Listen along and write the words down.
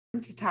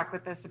to talk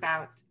with us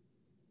about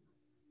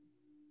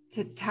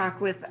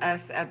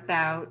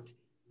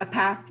a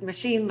path,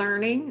 machine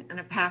learning, and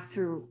a path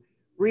through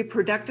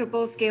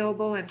reproducible,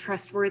 scalable, and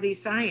trustworthy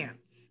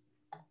science.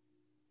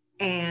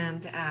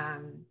 And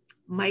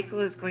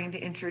Michael is going to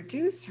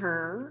introduce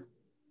her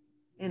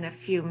in a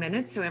few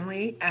minutes. So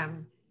Emily,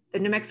 the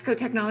New Mexico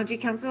Technology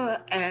Council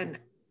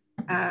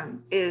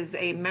is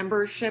a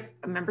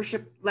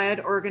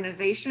membership-led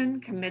organization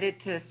committed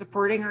to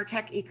supporting our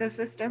tech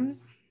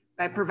ecosystems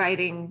by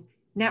providing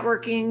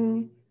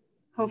networking.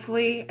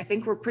 Hopefully, I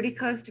think we're pretty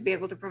close to be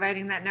able to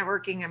providing that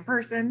networking in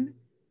person,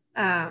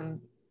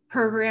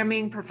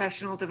 programming,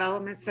 professional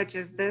development such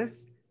as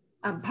this,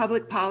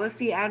 public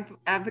policy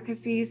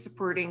advocacy,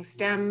 supporting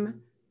STEM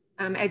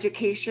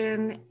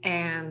education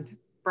and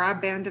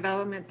broadband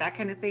development, that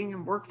kind of thing,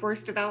 and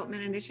workforce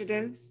development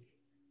initiatives.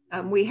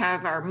 We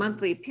have our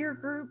monthly peer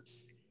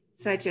groups,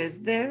 such as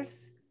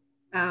this,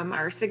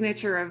 our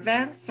signature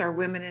events, our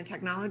Women in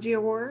Technology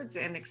Awards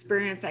and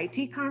Experience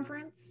IT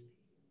Conference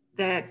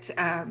that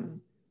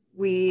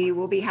we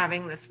will be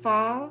having this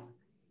fall.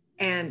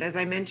 And as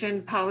I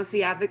mentioned,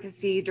 policy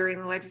advocacy during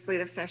the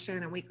legislative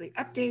session and weekly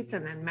updates,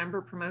 and then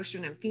member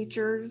promotion and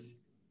features.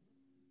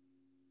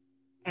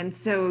 And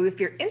so if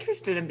you're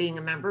interested in being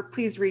a member,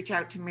 please reach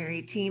out to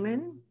Mary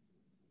Tiemann.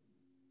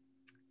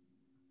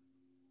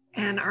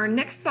 And our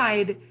next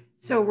slide,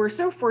 so we're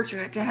so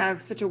fortunate to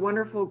have such a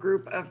wonderful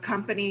group of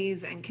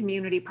companies and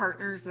community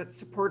partners that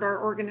support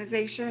our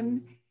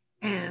organization.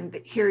 And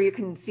here you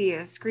can see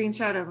a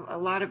screenshot of a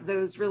lot of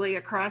those really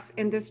across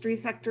industry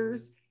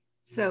sectors.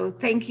 So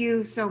thank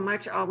you so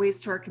much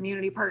always to our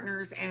community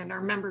partners and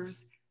our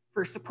members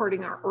for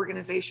supporting our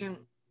organization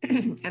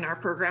and our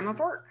program of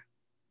work.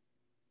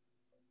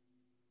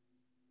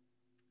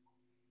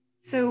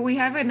 So we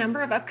have a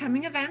number of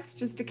upcoming events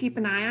just to keep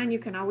an eye on. You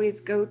can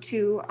always go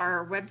to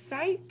our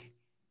website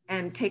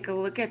and take a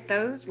look at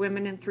those.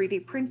 Women in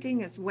 3D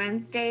Printing is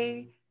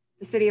Wednesday.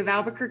 The City of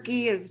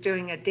Albuquerque is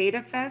doing a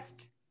Data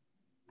Fest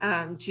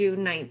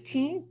June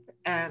 19th.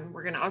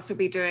 We're going to also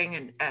be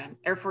doing an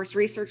Air Force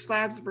Research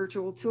Labs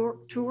virtual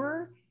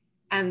tour.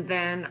 And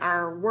then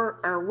our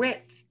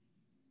WIT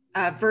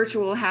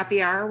virtual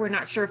happy hour. We're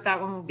not sure if that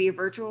one will be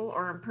virtual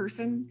or in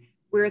person.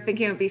 We were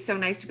thinking it would be so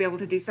nice to be able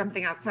to do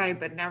something outside,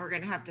 but now we're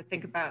going to have to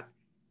think about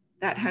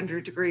that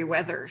 100-degree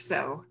weather.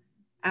 So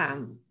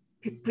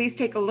please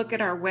take a look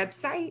at our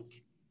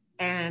website,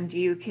 and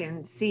you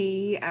can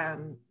see,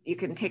 you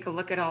can take a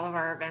look at all of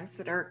our events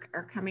that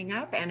are coming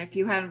up. And if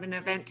you have an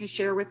event to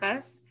share with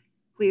us,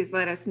 please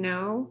let us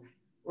know.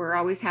 We're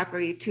always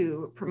happy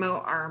to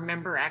promote our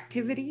member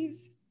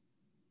activities.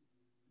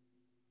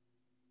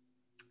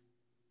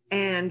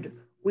 And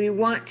we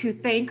want to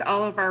thank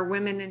all of our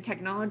Women in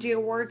Technology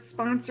Awards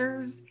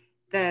sponsors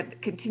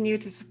that continue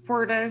to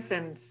support us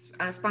and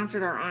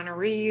sponsored our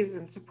honorees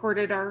and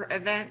supported our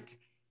event.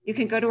 You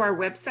can go to our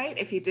website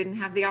if you didn't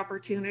have the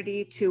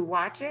opportunity to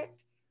watch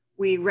it.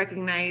 We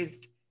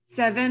recognized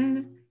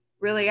 7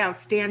 really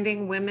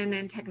outstanding women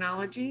in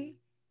technology.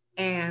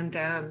 And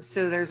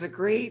so there's a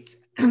great,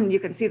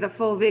 you can see the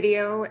full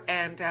video,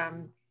 and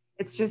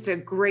it's just a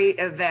great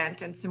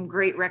event and some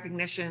great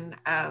recognition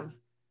of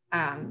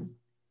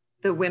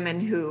the women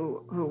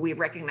who we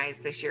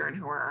recognized this year and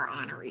who are our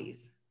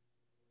honorees.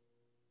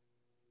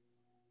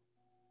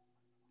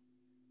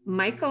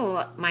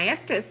 Michael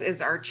Maestas is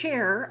our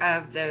chair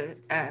of the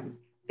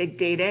Big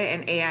Data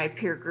and AI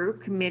Peer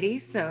Group Committee.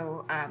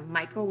 So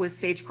Michael with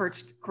Sage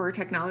Core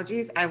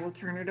Technologies, I will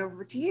turn it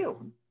over to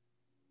you.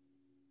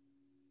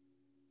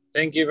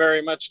 Thank you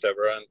very much,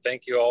 Deborah, and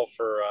thank you all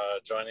for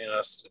joining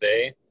us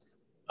today.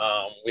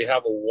 We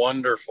have a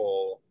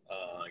wonderful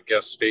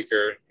guest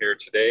speaker here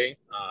today.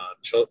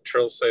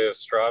 Trilce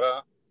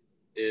Estrada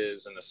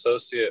is an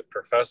associate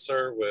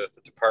professor with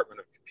the Department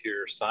of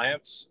Computer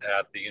Science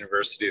at the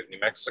University of New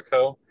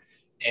Mexico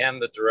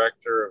and the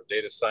director of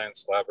Data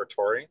Science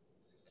Laboratory.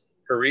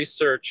 Her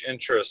research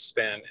interests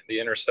span the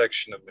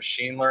intersection of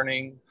machine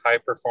learning,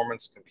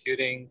 high-performance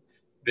computing,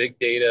 big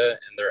data,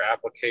 and their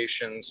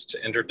applications to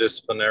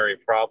interdisciplinary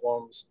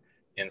problems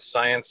in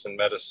science and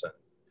medicine.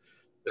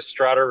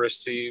 Estrada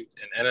received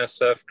an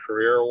NSF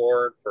Career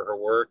Award for her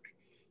work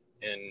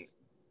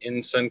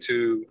in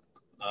situ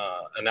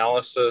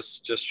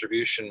analysis,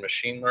 distribution,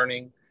 machine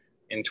learning.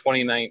 In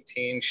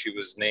 2019, she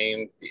was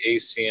named the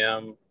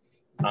ACM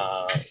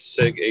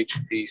SIG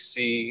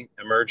HPC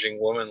Emerging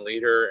Woman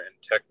Leader in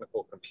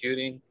Technical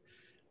Computing.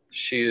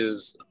 She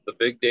is the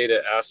big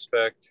data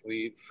aspect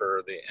lead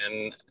for the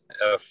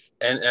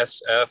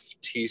NSF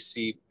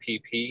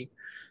TCPP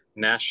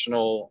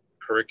National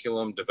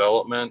Curriculum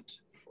Development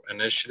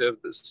Initiative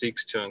that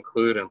seeks to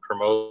include and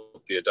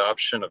promote the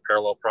adoption of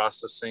parallel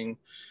processing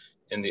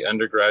in the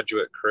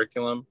undergraduate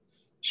curriculum.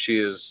 She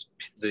is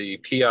the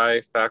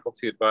PI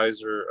faculty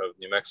advisor of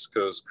New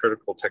Mexico's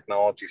Critical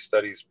Technology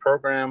Studies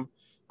program,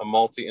 a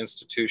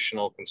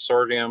multi-institutional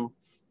consortium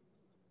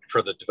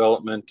for the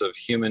development of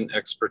human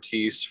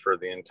expertise for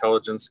the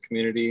intelligence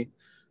community.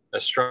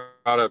 Estrada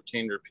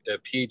obtained her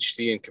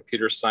Ph.D. in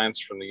computer science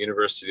from the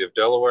University of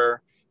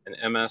Delaware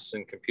an MS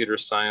in computer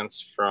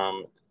science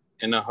from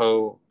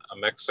Inaho,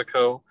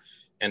 Mexico,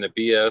 and a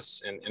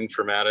BS in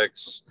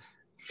informatics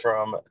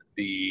from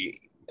the,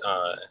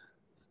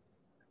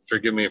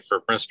 forgive me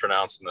for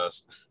mispronouncing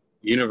this,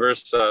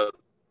 Universidad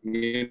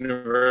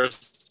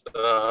University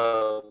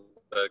of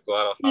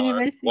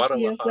Guadalajara,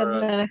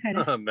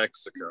 Guadalajara.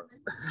 Mexico.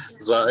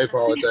 So I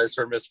apologize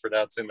for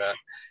mispronouncing that.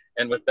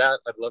 And with that,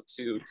 I'd love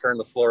to turn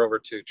the floor over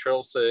to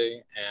Trilce,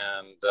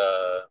 and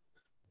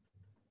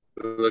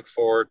we look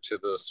forward to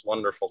this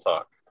wonderful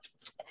talk.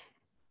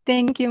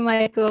 Thank you,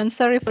 Michael. I'm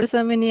sorry for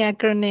so many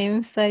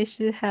acronyms. I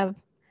should have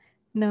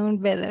known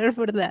better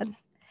for that.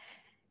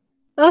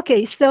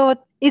 Okay, so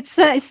it's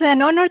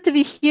an honor to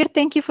be here.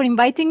 Thank you for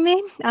inviting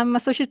me. I'm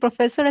associate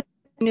professor at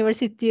the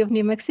University of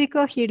New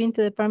Mexico here in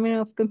the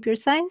Department of Computer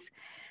Science.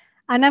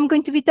 And I'm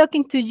going to be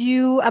talking to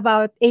you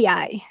about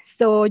AI.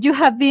 So you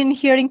have been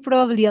hearing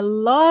probably a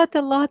lot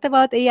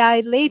about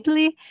AI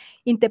lately.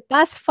 In the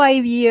past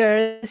 5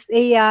 years,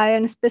 AI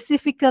and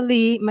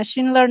specifically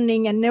machine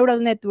learning and neural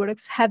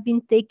networks have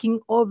been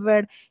taking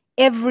over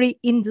every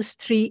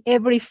industry,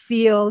 every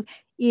field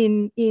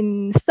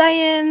in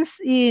science,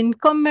 in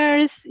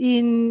commerce,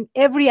 in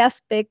every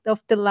aspect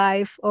of the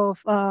life of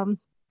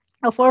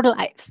our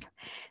lives.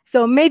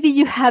 So maybe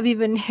you have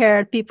even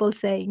heard people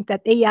saying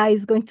that AI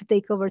is going to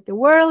take over the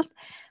world.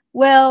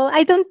 Well,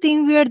 I don't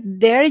think we're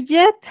there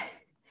yet,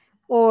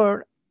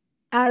 or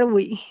are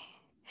we?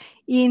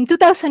 In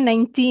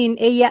 2019,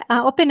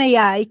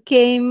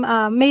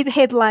 OpenAI made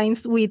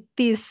headlines with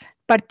this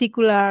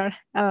particular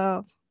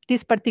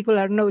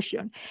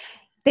notion.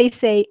 They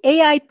say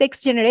AI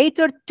text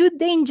generator too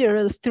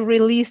dangerous to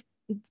release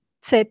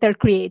their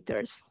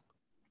creators.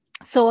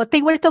 So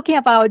they were talking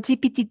about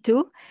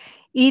GPT-2.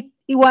 It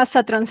was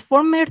a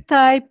transformer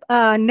type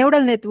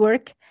neural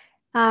network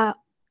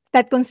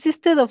that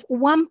consisted of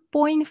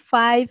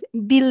 1.5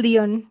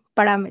 billion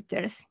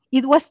parameters.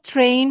 It was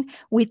trained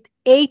with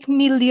 8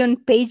 million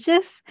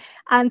pages,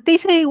 and they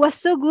say it was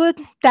so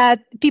good that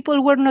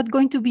people were not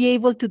going to be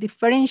able to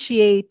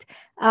differentiate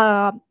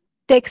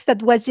text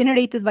that was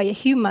generated by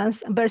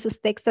humans versus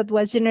text that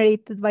was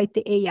generated by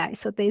the AI.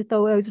 So they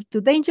thought it was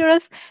too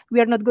dangerous. We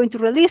are not going to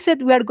release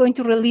it. We are going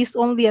to release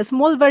only a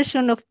small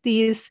version of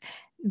this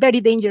very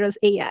dangerous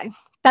AI.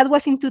 That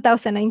was in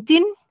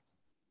 2019.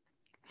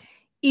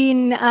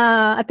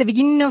 At the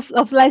beginning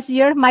of last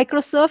year,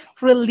 Microsoft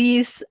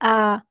released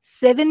a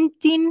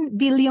 17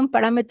 billion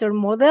parameter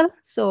model.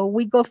 So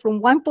we go from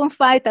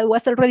 1.5 that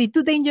was already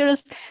too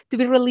dangerous to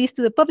be released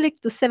to the public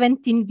to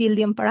 17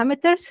 billion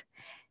parameters.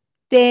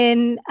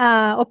 Then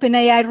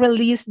OpenAI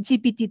released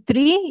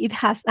GPT-3. It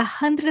has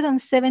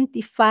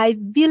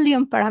 175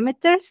 billion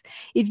parameters.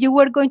 If you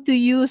were going to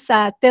use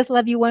a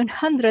Tesla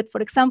V100,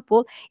 for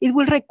example, it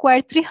will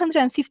require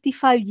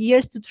 355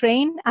 years to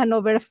train and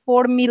over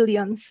 $4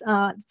 million.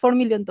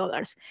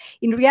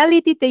 In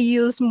reality, they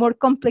use more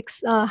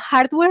complex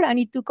hardware, and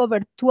it took over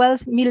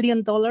 $12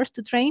 million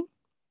to train.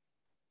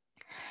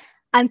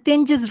 And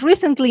then just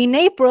recently in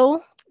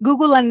April,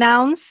 Google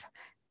announced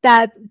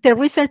that the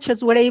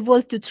researchers were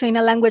able to train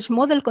a language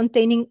model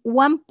containing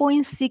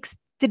 1.6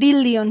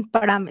 trillion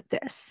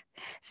parameters.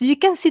 So you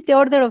can see the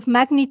order of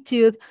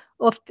magnitude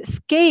of the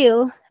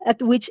scale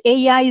at which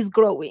AI is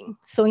growing.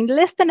 So in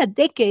less than a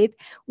decade,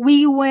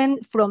 we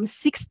went from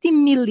 60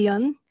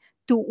 million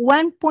to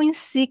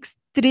 1.6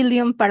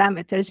 trillion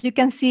parameters. You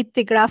can see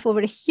the graph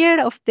over here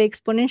of the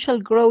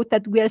exponential growth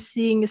that we are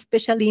seeing,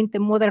 especially in the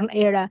modern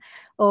era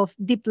of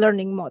deep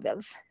learning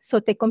models. So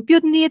the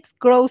compute needs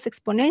grows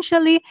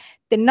exponentially,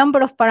 the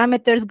number of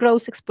parameters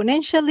grows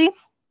exponentially.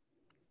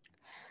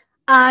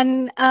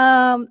 And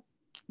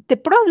the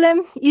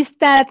problem is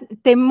that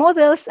the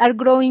models are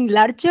growing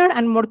larger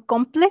and more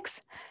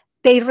complex.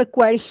 They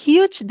require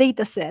huge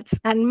data sets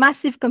and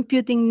massive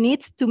computing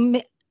needs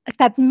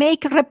that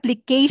make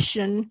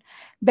replication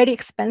very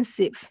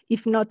expensive,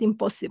 if not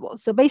impossible.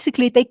 So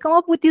basically, they come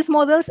up with these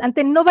models and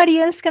then nobody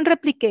else can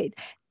replicate.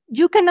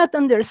 You cannot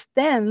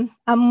understand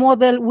a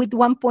model with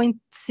 1.6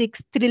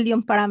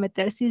 trillion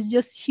parameters. It's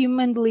just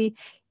humanly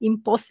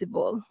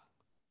impossible.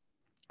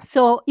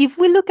 So if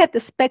we look at the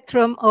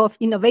spectrum of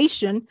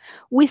innovation,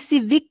 we see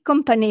big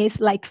companies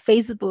like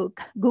Facebook,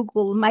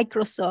 Google,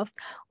 Microsoft,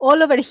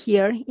 all over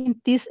here in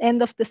this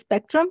end of the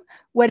spectrum,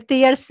 where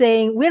they are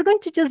saying, we're going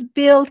to just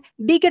build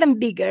bigger and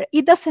bigger.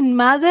 It doesn't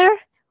matter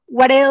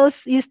what else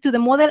is to the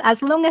model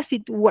as long as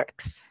it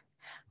works,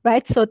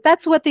 right? So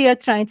that's what they are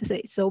trying to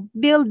say. So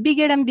build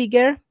bigger and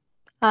bigger,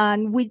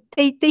 and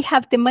they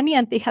have the money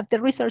and they have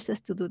the resources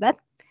to do that.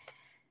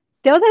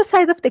 The other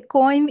side of the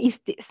coin is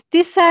this.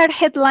 These are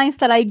headlines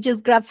that I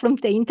just grabbed from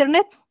the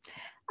internet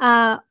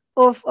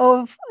of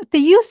the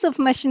use of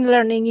machine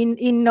learning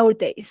in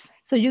nowadays.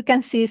 So you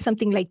can see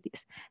something like this.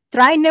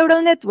 Try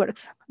neural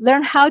networks.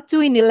 Learn how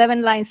to in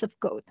 11 lines of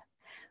code.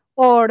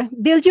 Or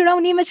build your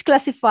own image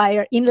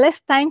classifier in less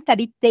time than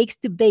it takes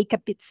to bake a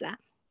pizza.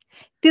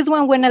 This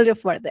one went a little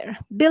further.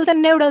 Build a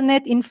neural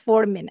net in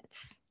 4 minutes.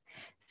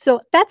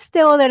 So that's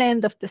the other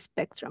end of the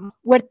spectrum,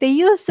 where the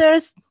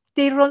users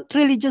they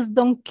really just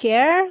don't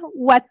care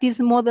what these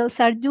models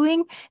are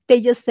doing. They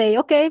just say,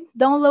 okay,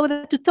 download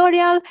the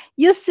tutorial,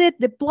 use it,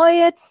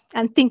 deploy it,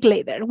 and think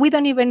later. We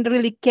don't even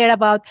really care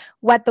about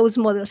what those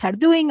models are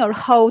doing or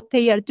how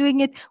they are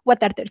doing it,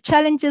 what are their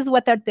challenges,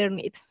 what are their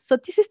needs. So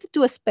this is the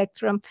two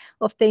spectrum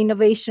of the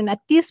innovation at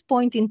this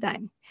point in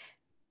time.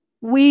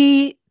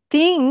 We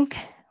think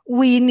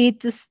we need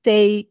to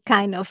stay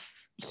kind of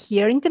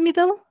here in the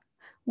middle.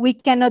 We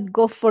cannot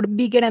go for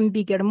bigger and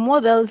bigger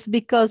models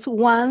because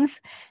once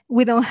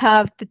we don't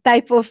have the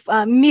type of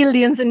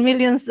millions and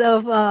millions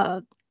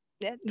of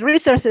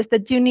resources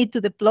that you need to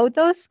deploy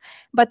those,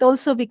 but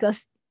also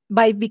because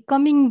by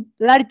becoming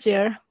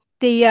larger,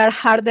 they are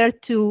harder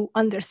to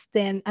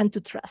understand and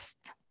to trust.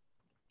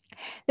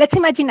 Let's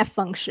imagine a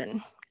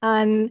function.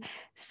 And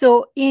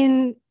so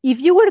if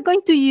you were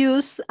going to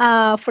use,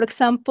 for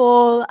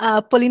example,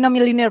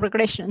 polynomial linear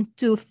regression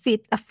to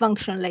fit a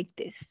function like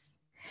this,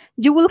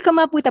 you will come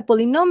up with a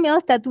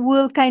polynomial that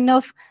will kind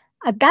of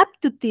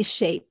adapt to this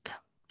shape,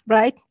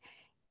 right?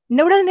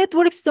 Neural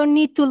networks don't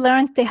need to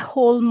learn the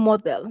whole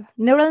model.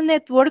 Neural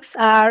networks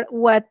are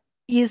what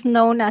is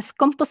known as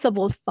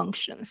composable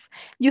functions.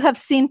 You have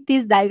seen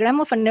this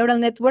diagram of a neural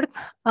network,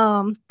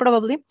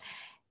 probably,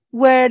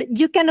 where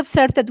you can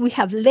observe that we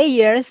have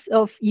layers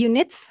of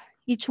units.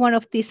 Each one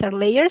of these are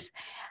layers.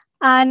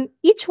 And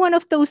each one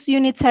of those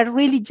units are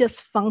really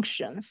just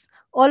functions.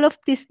 All of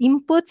these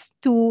inputs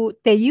to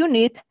the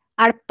unit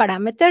are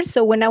parameters.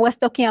 So when I was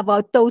talking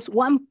about those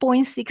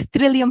 1.6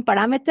 trillion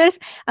parameters,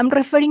 I'm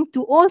referring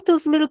to all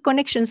those little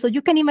connections. So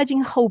you can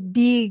imagine how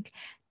big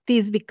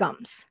this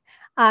becomes.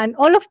 And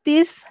all of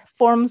this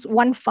forms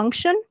one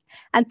function.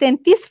 And then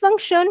this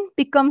function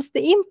becomes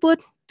the input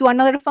to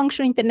another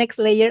function in the next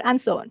layer, and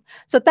so on.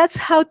 So that's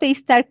how they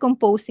start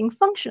composing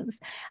functions.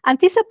 And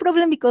this is a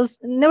problem because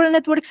neural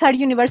networks are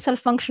universal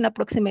function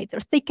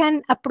approximators. They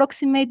can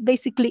approximate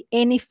basically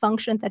any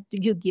function that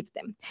you give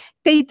them.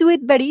 They do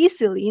it very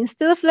easily.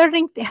 Instead of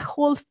learning the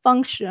whole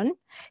function,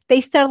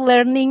 they start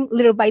learning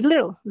little by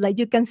little. Like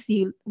you can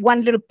see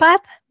one little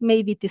path,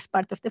 maybe it is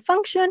part of the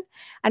function,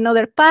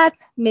 another path,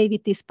 maybe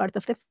it is part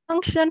of the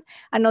function,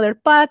 another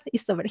path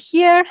is over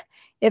here.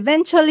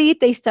 Eventually,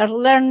 they start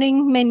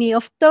learning many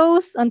of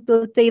those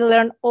until they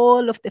learn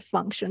all of the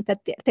function that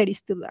there is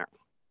to learn.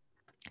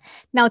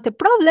 Now, the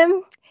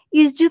problem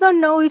is you don't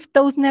know if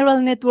those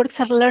neural networks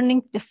are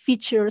learning the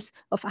features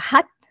of a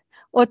hat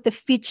or the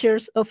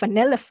features of an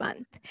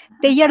elephant.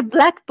 They are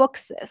black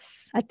boxes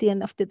at the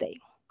end of the day.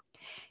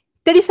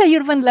 There is a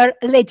urban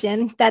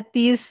legend that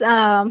is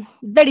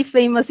very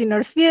famous in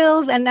our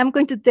field, and I'm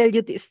going to tell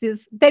you this.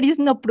 There is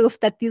no proof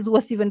that this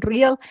was even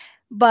real,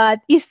 but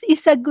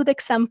it's a good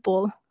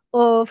example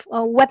of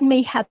what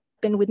may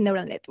happen with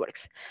neural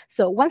networks.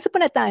 So once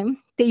upon a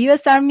time, the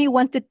US Army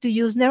wanted to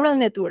use neural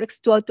networks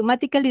to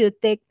automatically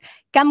detect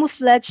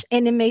camouflage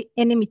enemy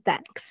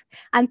tanks.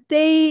 And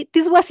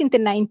this was in the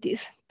 90s.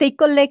 They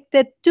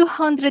collected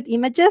 200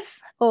 images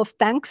of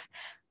tanks.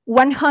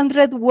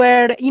 100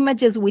 were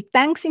images with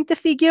tanks in the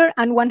figure,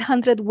 and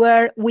 100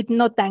 were with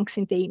no tanks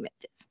in the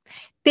images.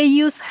 They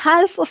use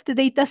half of the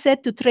data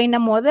set to train a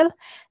model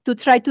to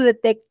try to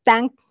detect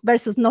tank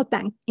versus no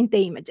tank in the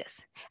images.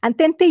 And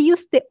then they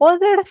use the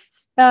other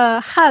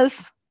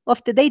half of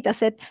the data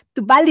set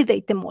to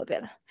validate the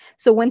model.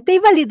 So when they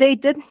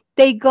validated,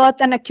 they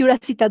got an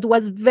accuracy that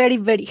was very,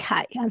 very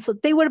high. And so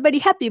they were very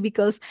happy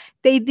because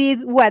they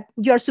did what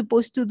you're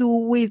supposed to do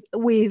with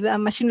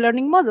machine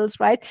learning models,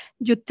 right?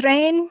 You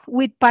train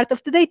with part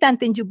of the data and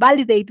then you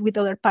validate with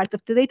other part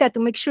of the data to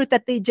make sure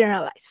that they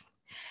generalize.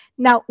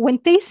 Now, when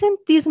they sent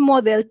this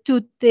model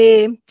to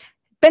the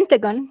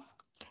Pentagon,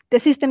 the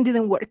system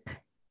didn't work.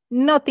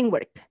 Nothing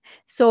worked.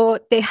 So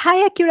the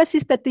high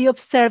accuracies that they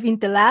observed in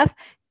the lab,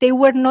 they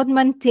were not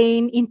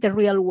maintained in the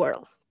real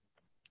world.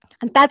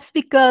 And that's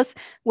because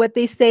what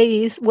they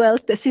say is, well,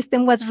 the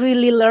system was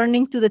really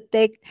learning to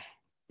detect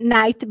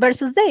night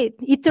versus day.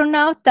 It turned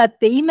out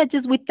that the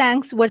images with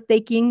tanks were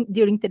taken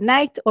during the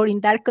night or in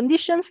dark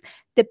conditions.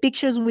 The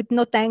pictures with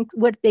no tanks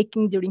were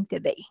taken during the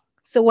day.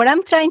 So what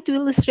I'm trying to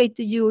illustrate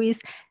to you is,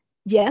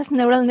 yes,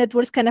 neural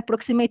networks can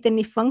approximate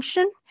any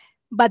function,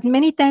 but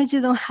many times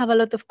you don't have a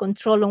lot of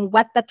control on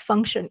what that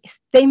function is.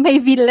 They may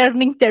be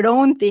learning their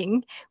own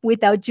thing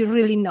without you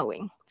really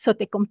knowing. So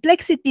the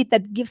complexity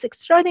that gives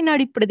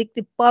extraordinary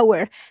predictive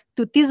power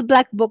to these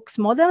black box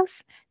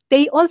models,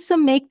 they also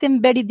make them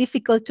very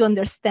difficult to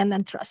understand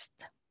and trust.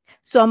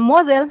 So a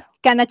model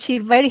can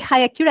achieve very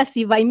high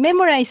accuracy by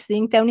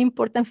memorizing the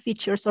unimportant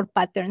features or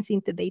patterns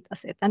in the data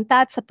set, and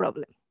that's a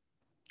problem.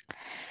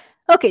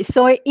 Okay,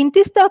 so in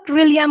this talk,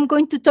 really, I'm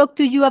going to talk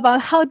to you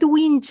about how do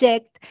we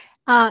inject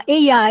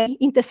AI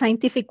into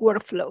scientific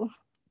workflow.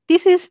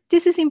 This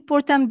is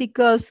important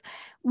because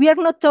we are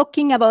not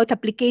talking about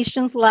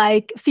applications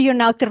like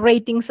figuring out the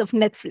ratings of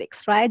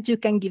Netflix, right? You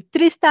can give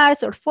 3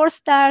 stars or 4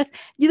 stars.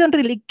 You don't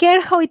really care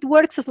how it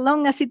works as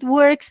long as it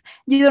works.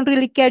 You don't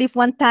really care if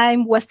one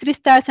time was 3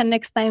 stars and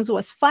next time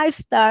was 5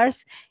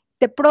 stars.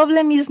 The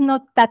problem is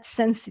not that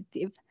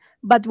sensitive.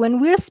 But when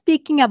we're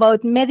speaking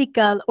about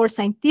medical or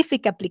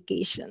scientific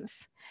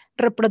applications,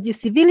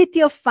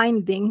 Reproducibility of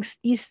findings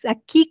is a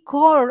key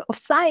core of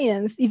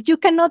science. If you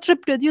cannot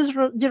reproduce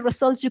your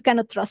results, you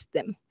cannot trust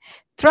them.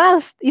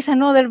 Trust is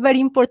another very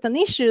important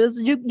issue.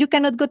 You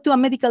cannot go to a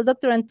medical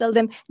doctor and tell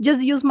them,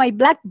 just use my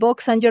black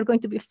box and you're going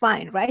to be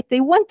fine, right?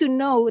 They want to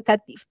know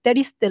that if there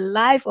is the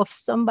life of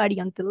somebody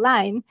on the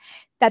line,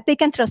 that they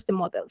can trust the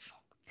models.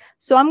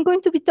 So I'm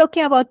going to be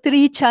talking about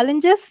 3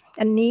 challenges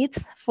and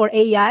needs for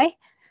AI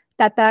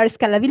that are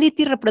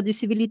scalability,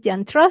 reproducibility,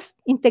 and trust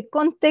in the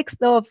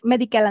context of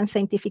medical and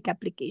scientific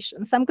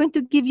applications. I'm going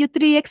to give you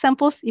 3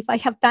 examples if I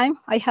have time.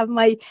 I have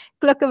my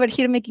clock over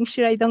here making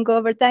sure I don't go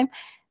over time.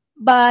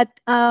 But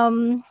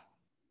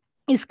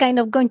it's kind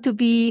of going to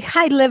be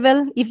high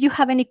level. If you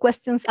have any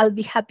questions, I'll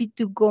be happy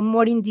to go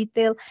more in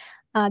detail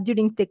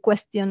during the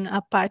question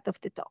part of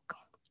the talk.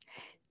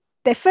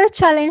 The first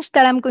challenge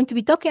that I'm going to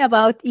be talking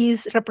about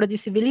is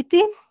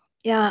reproducibility,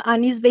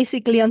 and is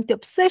basically on the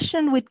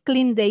obsession with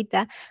clean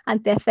data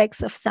and the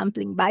effects of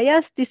sampling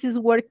bias. This is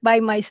work by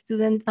my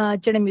student,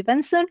 Jeremy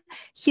Benson.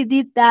 He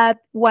did that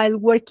while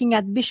working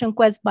at Vision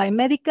Quest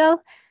Biomedical.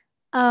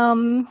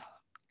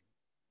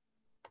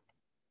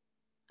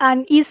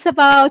 And it's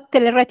about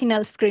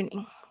teleretinal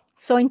screening.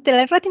 So in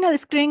teleretinal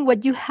screening,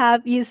 what you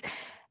have is,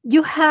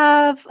 you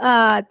have,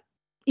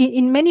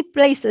 in many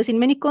places, in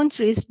many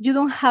countries, you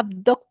don't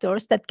have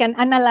doctors that can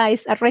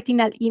analyze a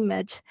retinal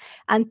image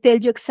and tell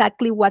you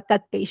exactly what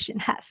that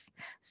patient has.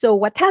 So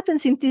what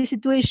happens in these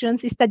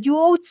situations is that you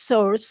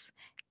outsource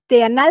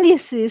the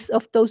analysis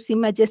of those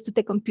images to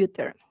the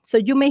computer. So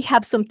you may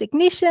have some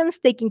technicians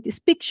taking these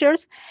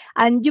pictures,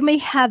 and you may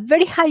have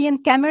very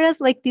high-end cameras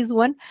like this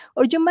one,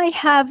 or you might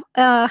have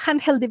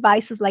handheld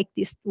devices like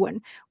this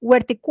one,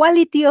 where the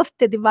quality of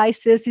the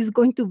devices is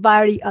going to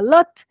vary a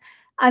lot,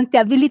 and the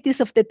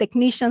abilities of the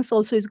technicians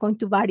also is going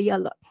to vary a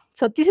lot.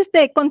 So this is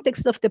the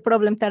context of the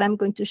problem that I'm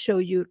going to show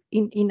you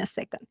in a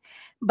second.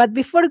 But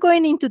before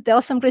going into the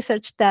awesome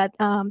research that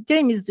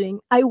Jeremy is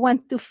doing, I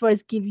want to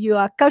first give you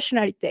a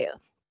cautionary tale.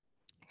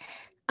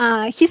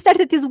 He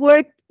started his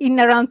work in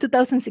around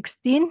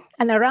 2016,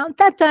 and around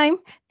that time,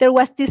 there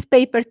was this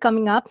paper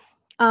coming up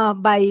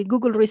by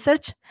Google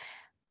Research,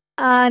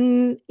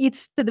 and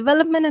it's the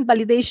development and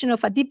validation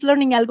of a deep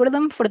learning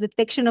algorithm for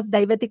detection of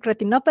diabetic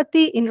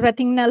retinopathy in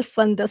retinal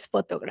fundus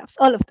photographs,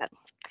 all of that.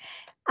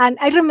 And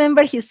I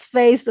remember his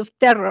face of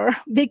terror,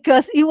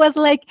 because it was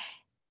like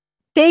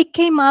they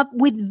came up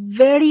with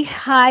very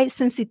high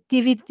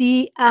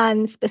sensitivity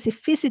and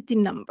specificity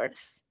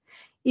numbers.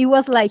 It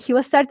was like he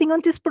was starting on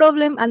this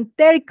problem, and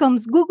there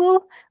comes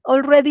Google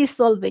already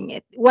solving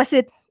it.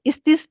 Is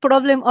this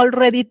problem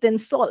already then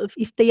solved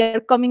if they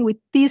are coming with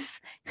these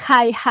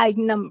high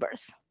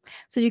numbers?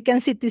 So you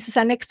can see this is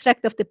an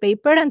extract of the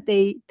paper, and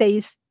they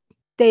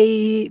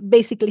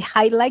basically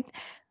highlight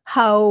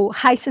how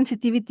high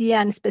sensitivity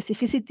and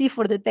specificity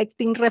for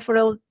detecting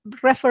referable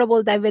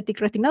diabetic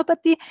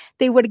retinopathy,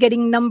 they were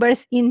getting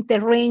numbers in the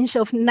range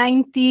of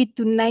 90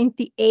 to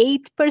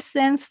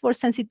 98% for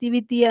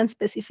sensitivity and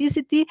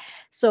specificity.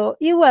 So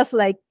it was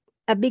like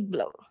a big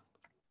blow.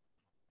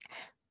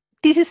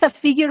 This is a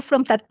figure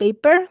from that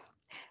paper.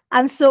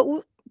 And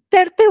so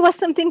there was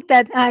something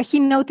that he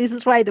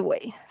noticed right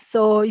away.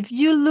 So if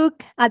you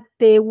look at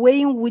the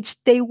way in which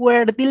they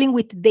were dealing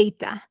with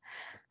data,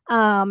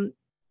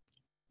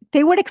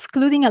 they were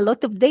excluding a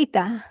lot of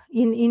data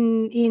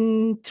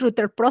through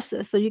their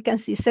process. So you can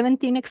see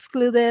 17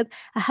 excluded,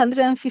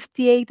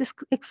 158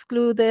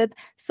 excluded,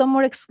 some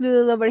were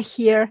excluded over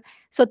here.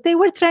 So they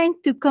were trying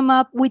to come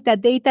up with a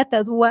data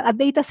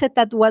set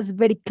that was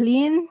very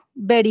clean,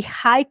 very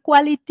high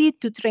quality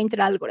to train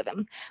their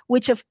algorithm,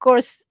 which of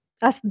course,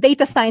 as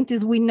data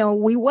scientists, we know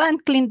we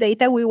want clean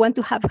data. We want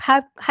to have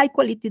high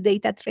quality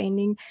data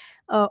training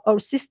our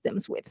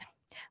systems with.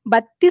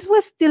 But this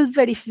was still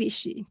very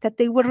fishy, that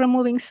they were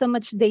removing so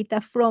much data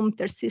from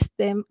their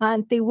system,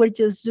 and they were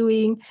just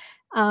doing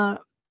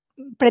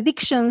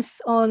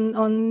predictions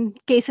on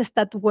cases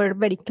that were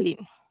very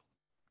clean.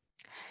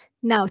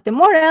 Now, the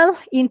moral,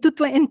 in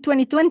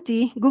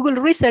 2020, Google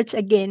Research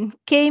again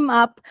came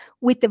up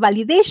with the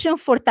validation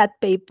for that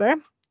paper,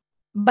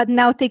 but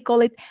now they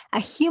call it a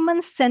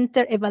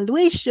human-centered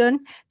evaluation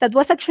that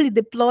was actually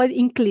deployed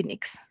in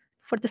clinics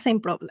for the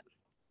same problem.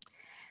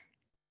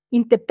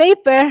 In the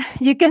paper,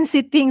 you can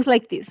see things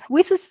like this.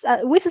 We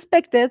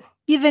suspected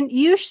even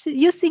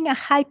using a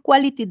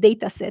high-quality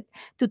data set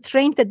to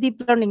train the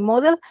deep learning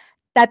model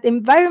that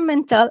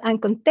environmental and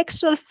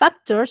contextual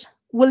factors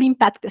will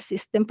impact the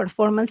system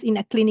performance in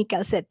a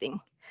clinical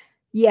setting.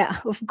 Yeah,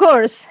 of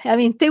course. I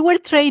mean, they were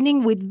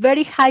training with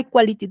very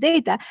high-quality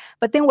data,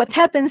 but then what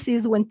happens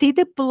is when they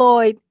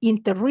deployed in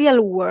the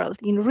real world,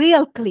 in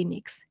real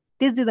clinics,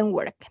 this didn't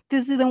work.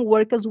 This didn't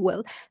work as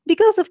well,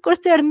 because of course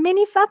there are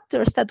many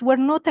factors that were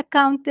not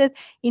accounted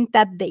in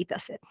that data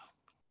set.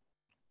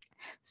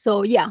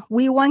 So yeah,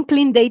 we want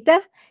clean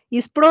data.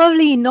 It's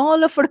probably in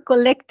all of our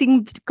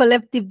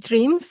collective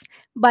dreams,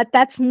 but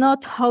that's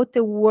not how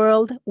the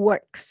world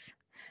works.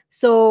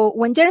 So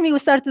when Jeremy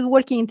started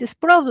working in this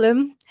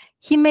problem,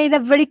 he made a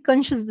very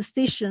conscious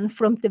decision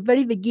from the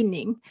very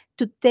beginning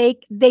to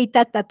take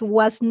data that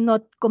was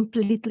not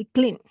completely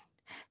clean,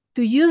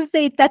 to use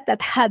data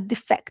that had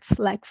defects,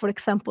 like, for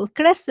example,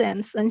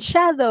 crescents and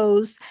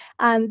shadows,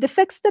 and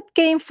defects that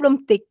came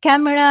from the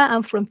camera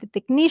and from the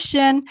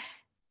technician,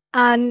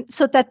 and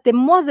so that the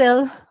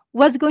model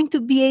was going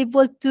to be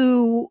able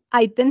to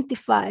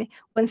identify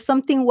when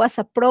something was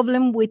a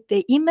problem with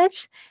the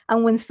image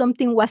and when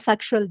something was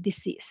actual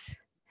disease.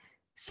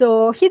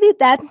 So he did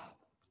that.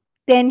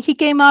 Then he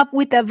came up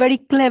with a very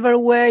clever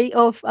way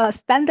of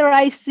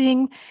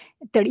standardizing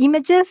their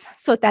images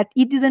so that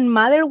it didn't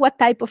matter what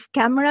type of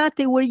camera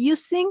they were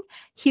using.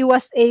 He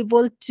was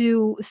able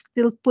to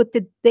still put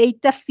the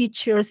data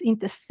features in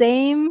the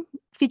same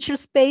feature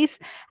space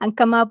and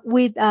come up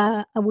with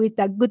a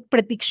good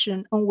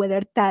prediction on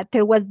whether that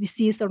there was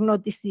disease or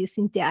not disease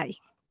in the eye.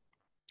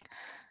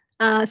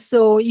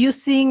 So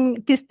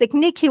using this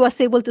technique, he was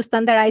able to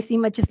standardize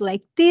images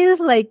like this,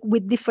 like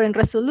with different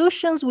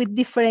resolutions, with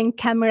different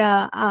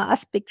camera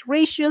aspect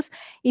ratios,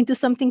 into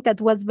something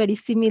that was very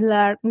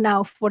similar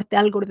now for the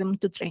algorithm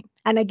to train.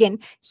 And again,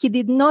 he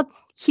did not,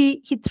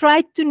 he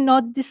tried to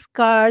not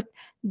discard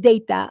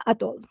data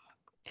at all.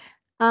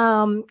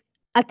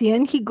 At the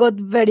end, he got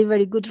very,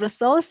 very good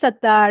results that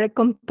are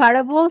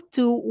comparable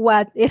to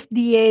what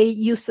FDA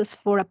uses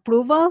for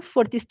approval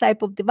for this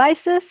type of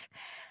devices.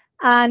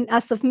 And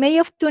as of May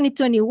of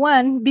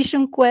 2021,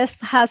 Vision Quest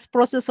has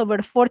processed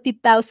over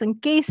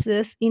 40,000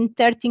 cases in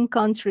 13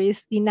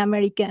 countries in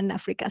America and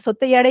Africa. So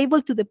they are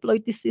able to deploy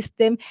this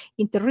system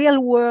in the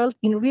real world,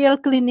 in real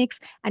clinics,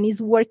 and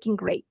it's working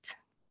great.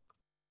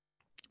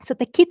 So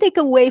the key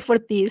takeaway for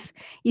this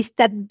is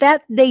that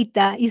that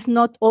data is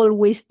not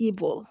always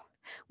evil.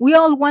 We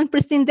all want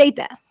pristine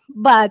data,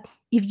 but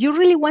if you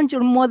really want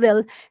your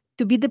model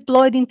to be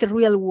deployed in the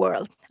real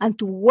world and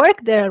to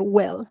work there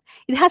well,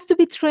 it has to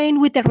be trained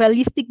with a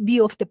realistic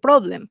view of the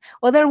problem.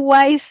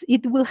 Otherwise,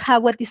 it will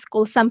have what is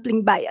called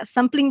sampling bias.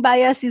 Sampling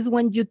bias is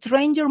when you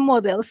train your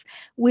models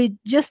with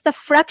just a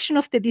fraction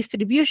of the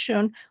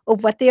distribution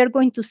of what they are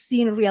going to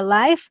see in real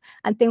life,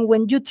 and then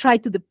when you try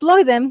to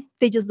deploy them,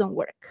 they just don't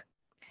work.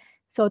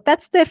 So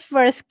that's the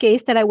first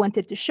case that I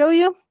wanted to show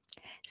you.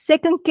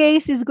 Second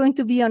case is going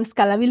to be on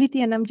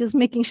scalability, and I'm just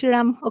making sure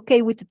I'm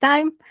okay with the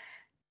time.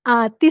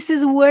 This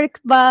is work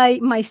by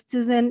my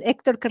student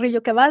Hector Carrillo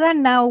Cavada,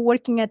 now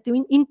working at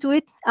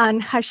Intuit,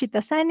 and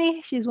Harshita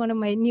Sani. She's one of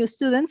my new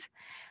students.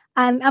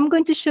 And I'm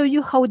going to show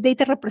you how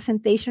data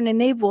representation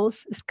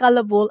enables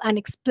scalable and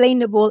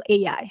explainable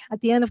AI.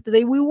 At the end of the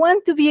day, we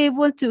want to be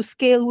able to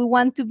scale. We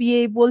want to be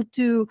able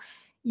to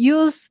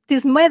use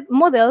these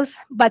models,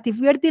 but if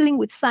we are dealing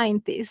with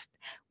scientists,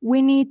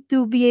 we need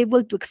to be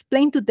able to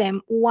explain to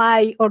them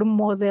why our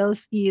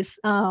models is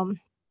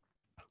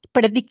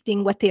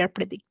predicting what they are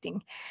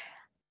predicting.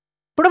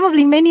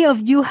 Probably many of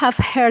you have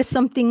heard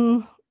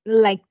something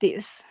like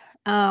this.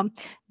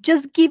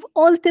 Just give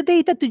all the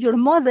data to your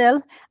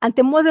model, and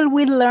the model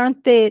will learn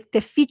the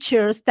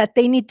features that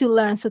they need to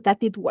learn so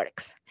that it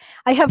works.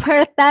 I have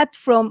heard that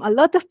from a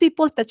lot of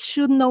people that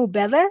should know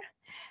better.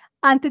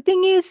 And the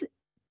thing is,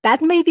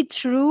 that may be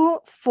true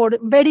for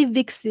very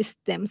big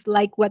systems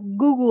like what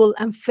Google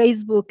and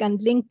Facebook and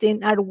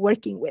LinkedIn are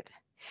working with.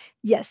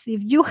 Yes, if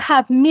you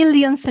have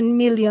millions and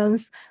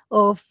millions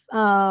of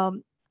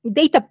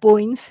data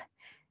points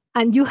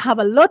and you have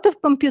a lot of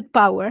compute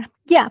power,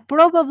 yeah,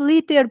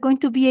 probably they are going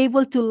to be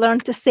able to learn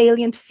the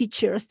salient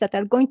features that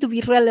are going to be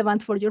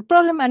relevant for your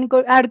problem and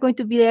are going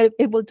to be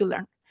able to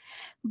learn.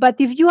 But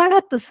if you are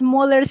at a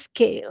smaller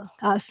scale,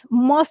 as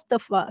most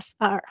of us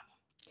are,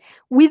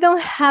 we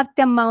don't have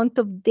the amount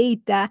of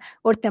data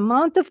or the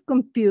amount of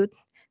compute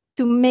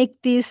to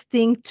make this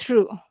thing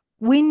true.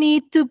 We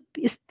need to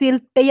still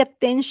pay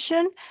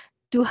attention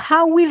to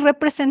how we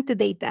represent the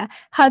data.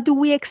 How do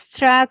we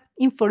extract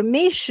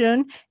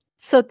information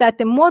so that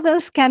the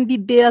models can be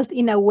built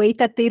in a way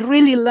that they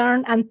really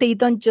learn and they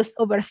don't just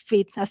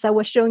overfit, as I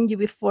was showing you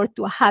before,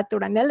 to a hat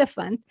or an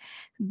elephant,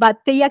 but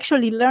they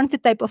actually learn the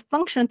type of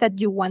function that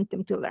you want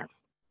them to learn.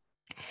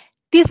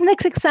 This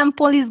next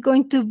example is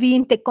going to be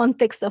in the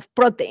context of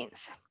proteins.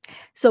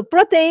 So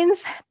proteins,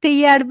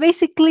 they are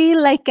basically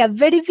like a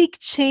very big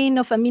chain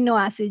of amino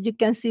acids. You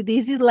can see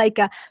this is like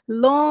a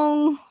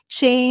long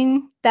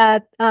chain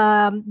that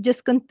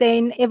just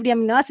contain, every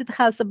amino acid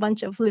has a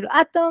bunch of little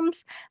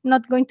atoms. I'm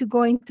not going to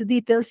go into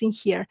details in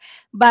here.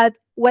 But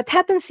what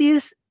happens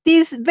is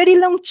this very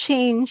long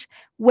chain,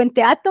 when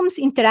the atoms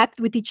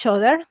interact with each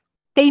other,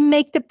 they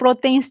make the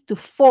proteins to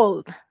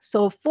fold.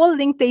 So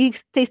folding,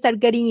 they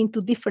start getting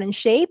into different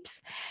shapes.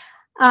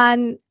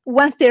 And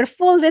once they're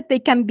folded, they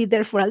can be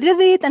there for a little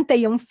bit and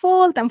they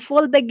unfold and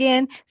fold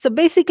again. So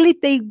basically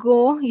they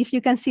go, if you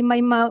can see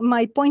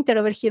my pointer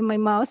over here, my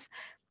mouse,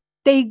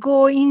 they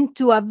go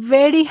into a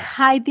very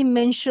high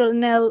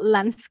dimensional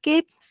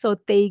landscape. So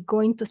they go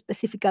into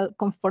specific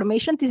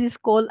conformation. This is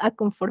called a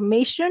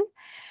conformation.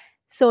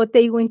 So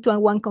they go into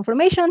one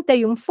conformation,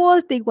 they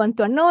unfold, they go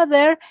into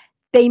another.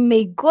 They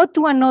may go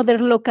to another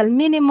local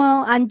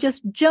minimal and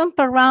just jump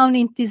around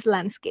in this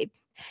landscape.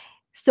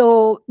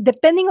 So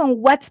depending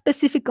on what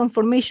specific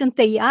conformation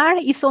they are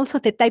is also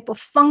the type of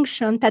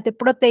function that the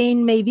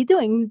protein may be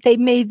doing. They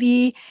may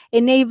be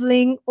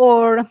enabling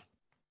or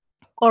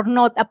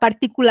not a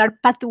particular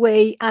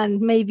pathway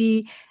and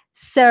maybe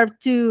serve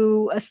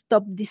to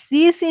stop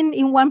disease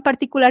in one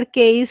particular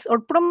case or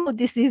promote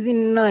disease in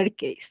another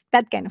case,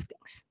 that kind of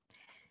things.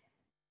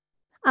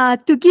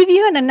 To give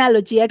you an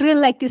analogy, I really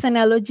like this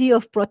analogy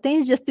of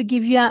proteins just to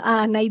give you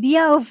an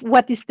idea of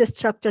what is the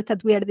structure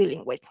that we are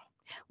dealing with.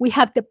 We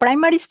have the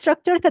primary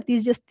structure that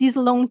is just this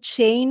long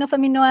chain of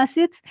amino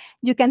acids.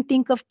 You can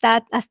think of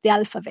that as the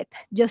alphabet,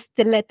 just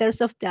the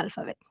letters of the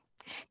alphabet.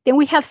 Then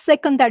we have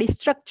secondary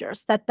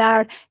structures that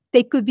are,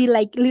 they could be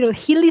like little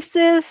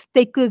helices,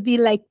 they could be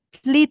like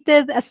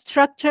pleated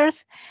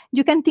structures.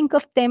 You can think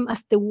of them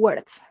as the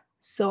words.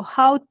 So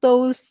how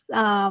those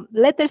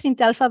letters in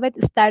the alphabet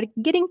start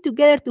getting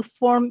together to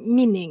form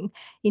meaning,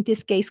 in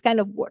this case, kind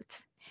of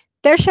words.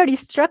 Tertiary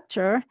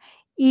structure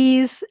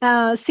is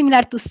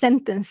similar to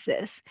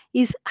sentences,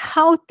 is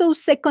how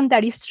those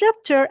secondary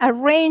structure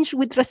arrange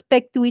with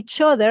respect to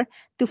each other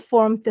to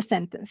form the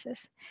sentences.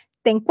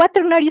 Then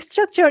quaternary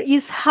structure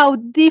is how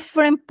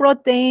different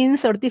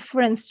proteins or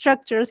different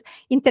structures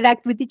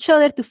interact with each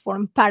other to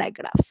form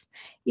paragraphs.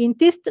 In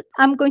this,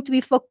 I'm going to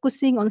be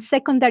focusing on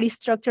secondary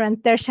structure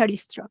and tertiary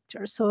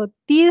structure. So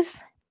the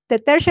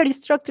tertiary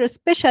structure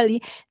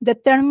especially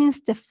determines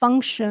the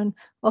function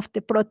of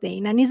the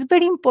protein, and it's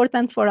very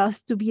important for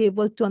us to be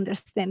able to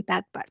understand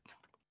that part.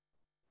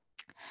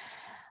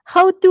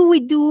 How do we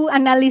do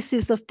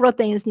analysis of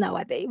proteins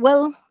nowadays?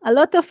 Well, a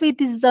lot of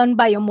it is done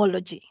by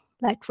homology.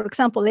 Like, for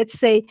example, let's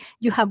say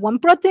you have one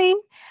protein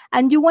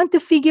and you want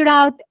to figure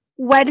out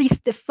what is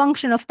the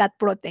function of that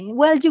protein.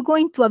 Well, you go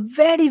into a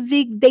very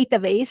big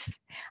database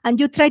and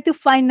you try to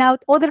find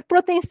out other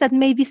proteins that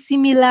may be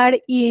similar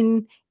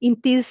in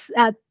this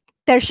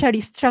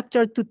tertiary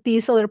structure to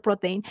this other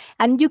protein.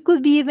 And you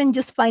could be even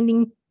just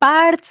finding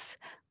parts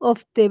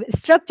of the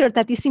structure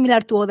that is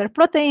similar to other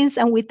proteins,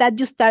 and with that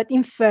you start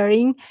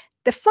inferring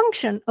the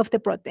function of the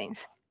proteins.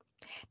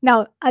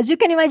 Now, as you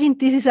can imagine,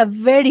 this is a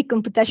very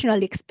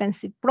computationally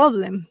expensive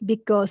problem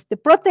because the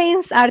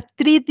proteins are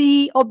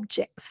 3D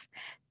objects.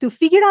 To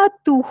figure out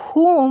to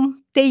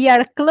whom they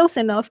are close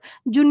enough,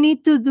 you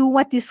need to do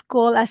what is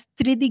called a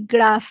 3D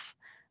graph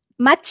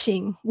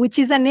matching, which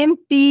is an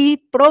MP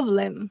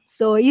problem.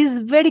 So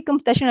it's very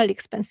computationally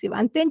expensive.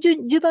 And then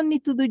you don't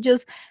need to do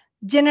just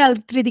general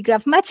 3D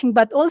graph matching,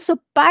 but also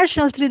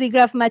partial 3D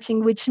graph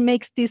matching, which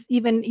makes this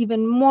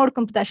even more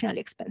computationally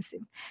expensive.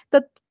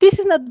 But this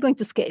is not going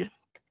to scale.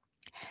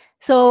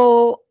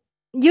 So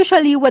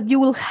usually what you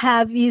will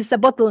have is a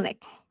bottleneck.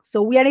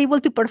 So we are able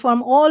to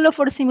perform all of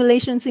our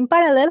simulations in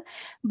parallel,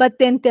 but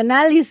then the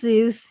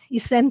analysis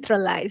is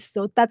centralized.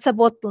 So that's a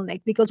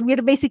bottleneck because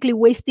we're basically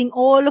wasting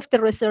all of the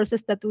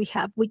resources that we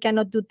have. We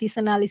cannot do this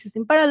analysis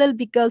in parallel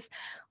because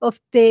of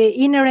the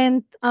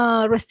inherent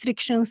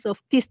restrictions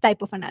of this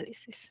type of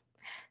analysis.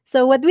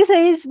 So what we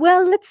say is,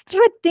 well, let's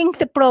rethink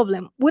the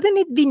problem. Wouldn't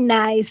it be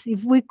nice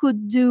if we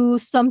could do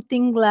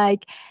something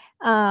like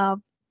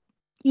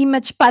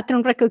image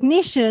pattern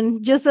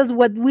recognition, just as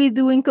what we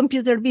do in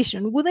computer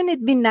vision? Wouldn't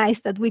it be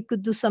nice that we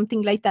could do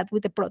something like that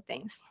with the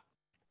proteins?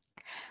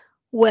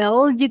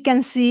 Well, you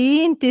can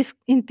see in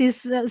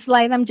this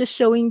slide, I'm just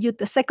showing you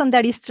the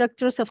secondary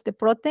structures of the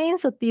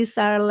proteins. So these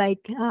are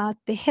like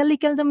the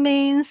helical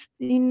domains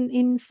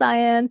in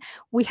cyan.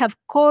 We have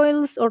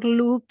coils or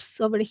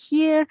loops over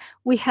here.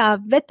 We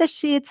have beta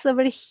sheets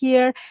over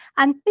here.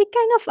 And they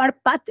kind of are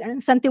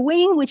patterns. And the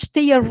way in which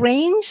they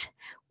arrange,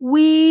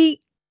 we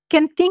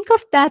can think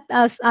of that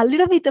as a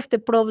little bit of the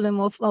problem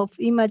of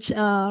image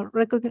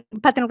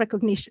pattern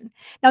recognition.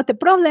 Now, the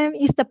problem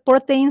is the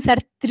proteins are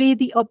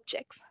 3D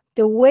objects.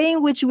 The way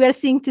in which we are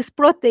seeing this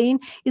protein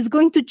is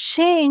going to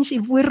change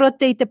if we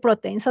rotate the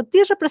protein. So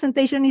this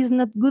representation is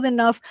not good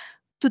enough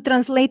to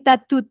translate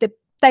that to the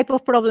type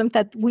of problem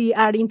that we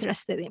are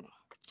interested in.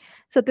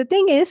 So the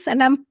thing is,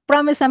 and I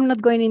promise I'm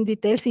not going in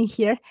details in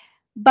here,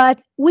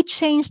 but we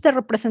changed the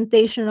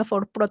representation of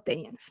our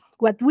proteins.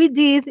 What we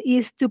did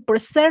is to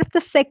preserve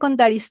the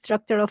secondary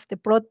structure of the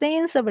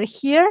proteins over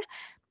here.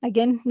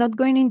 Again, not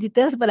going in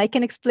details, but I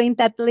can explain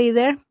that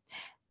later.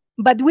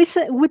 But we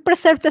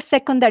preserve the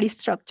secondary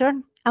structure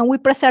and we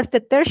preserve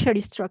the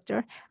tertiary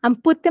structure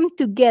and put them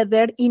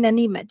together in an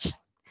image.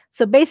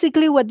 So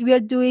basically what we are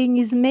doing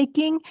is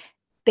making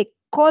the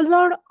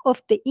color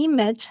of the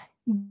image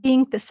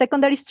being the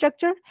secondary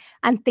structure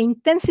and the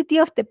intensity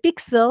of the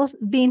pixels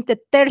being the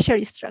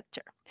tertiary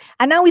structure.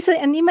 And now it's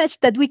an image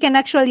that we can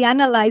actually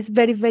analyze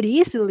very, very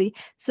easily.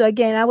 So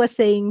again, I was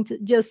saying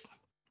just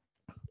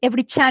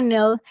every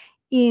channel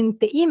in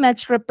the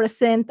image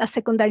represents a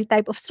secondary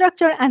type of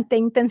structure and the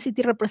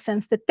intensity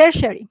represents the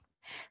tertiary.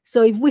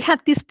 So if we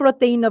have this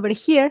protein over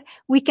here,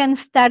 we can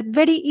start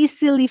very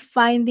easily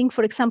finding,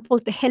 for example,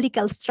 the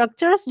helical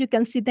structures. You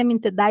can see them in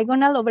the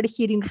diagonal over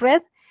here in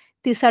red.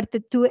 These are the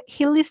two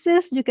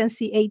helices. You can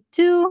see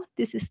A2.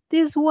 This is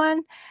this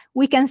one.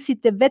 We can see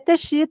the beta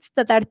sheets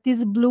that are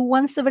these blue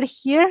ones over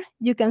here.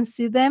 You can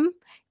see them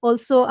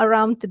also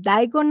around the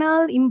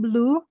diagonal in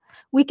blue.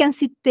 We can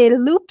see the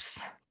loops,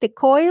 the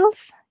coils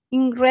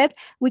in red.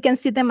 We can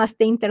see them as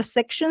the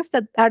intersections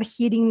that are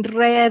here in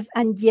red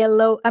and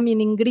yellow,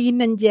 in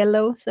green and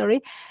yellow,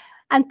 sorry.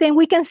 And then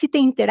we can see the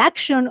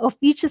interaction of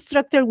each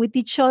structure with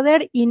each other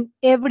in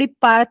every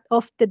part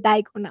of the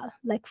diagonal.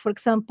 Like, for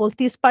example,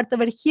 this part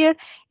over here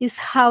is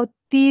how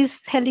this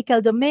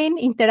helical domain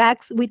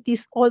interacts with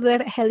this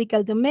other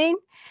helical domain.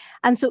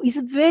 And so it's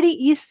very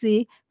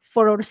easy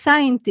for our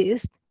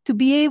scientists to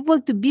be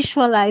able to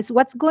visualize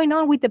what's going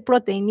on with the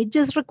protein. It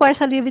just requires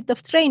a little bit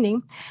of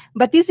training,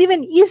 but it's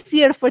even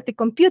easier for the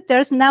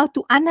computers now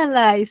to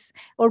analyze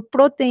our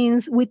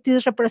proteins with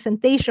this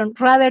representation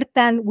rather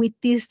than with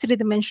this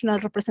three-dimensional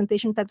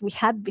representation that we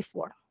had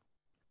before.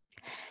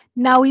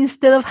 Now,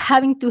 instead of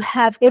having to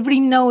have every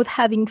node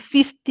having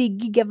 50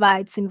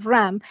 gigabytes in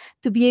RAM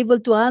to be able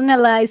to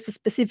analyze a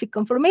specific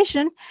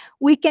conformation,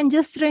 we can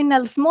just train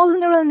a small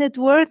neural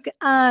network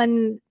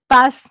and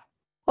pass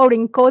our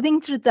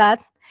encoding through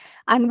that.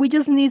 And we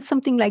just need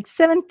something like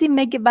 70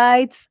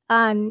 megabytes.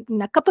 And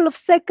in a couple of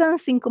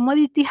seconds in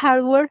commodity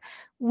hardware,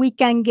 we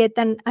can get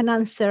an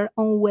answer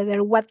on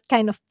whether what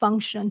kind of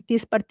function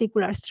this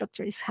particular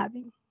structure is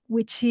having,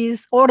 which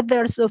is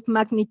orders of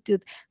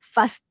magnitude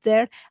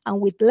faster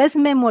and with less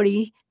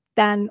memory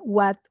than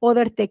what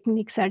other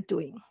techniques are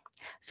doing.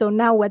 So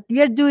now what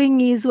we are doing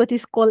is what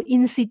is called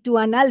in situ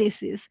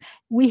analysis.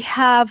 We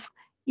have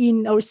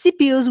in our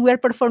CPUs, we are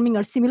performing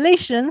our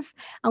simulations,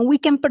 and we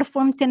can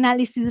perform the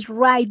analysis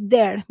right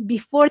there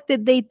before the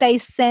data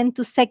is sent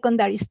to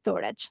secondary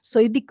storage. So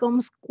it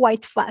becomes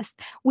quite fast.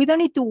 We don't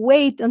need to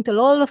wait until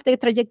all of the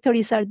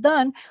trajectories are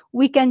done.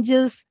 We can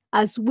just,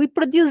 as we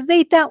produce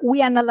data,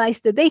 we analyze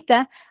the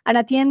data, and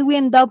at the end, we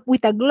end up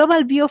with a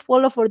global view of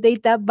all of our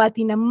data, but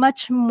in a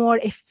much more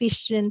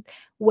efficient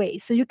way.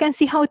 So you can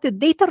see how the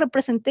data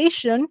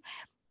representation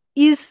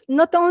is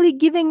not only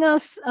giving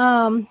us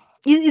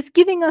it's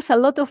giving us a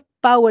lot of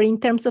power in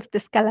terms of the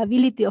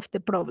scalability of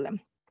the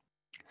problem.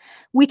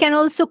 We can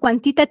also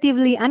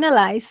quantitatively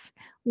analyze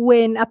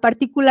when a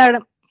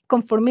particular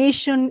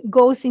conformation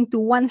goes into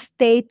one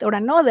state or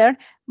another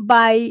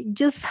by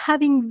just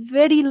having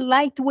very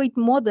lightweight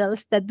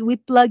models that we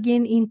plug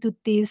into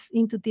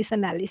this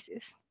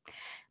analysis.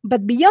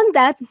 But beyond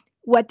that,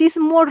 what is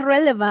more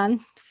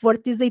relevant for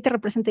this data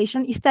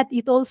representation is that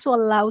it also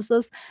allows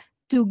us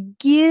to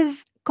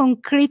give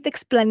concrete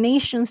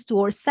explanations to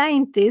our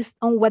scientists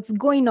on what's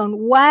going on,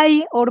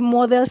 why our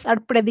models are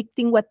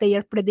predicting what they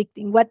are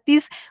predicting, what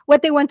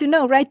they want to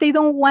know, right? They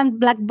don't want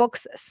black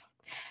boxes.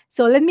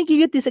 So let me give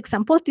you this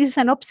example. This is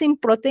an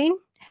opsin protein,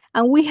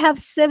 and we have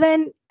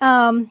 7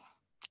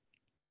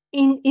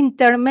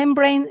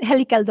 intermembrane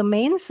helical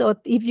domains. So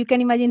if you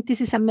can imagine,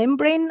 this is a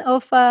membrane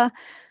of a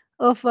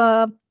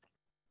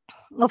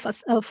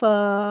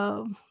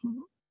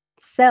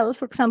cell,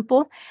 for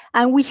example,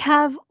 and we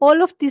have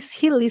all of these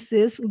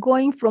helices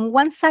going from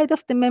one side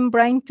of the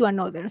membrane to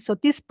another. So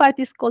this part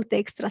is called the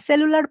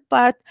extracellular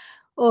part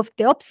of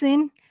the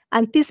opsin,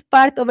 and this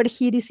part over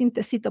here is in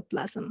the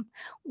cytoplasm.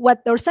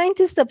 What our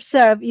scientists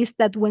observe is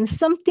that when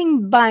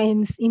something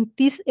binds in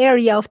this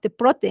area of the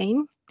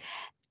protein,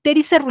 there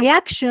is a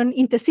reaction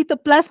in the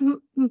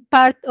cytoplasm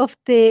part of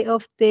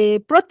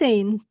the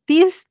protein.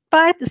 This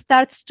part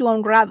starts to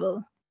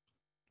unravel.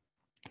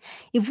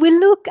 If we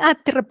look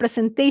at the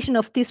representation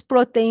of this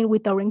protein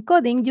with our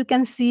encoding, you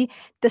can see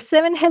the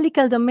 7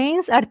 helical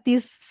domains are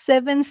these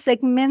 7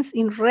 segments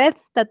in red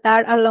that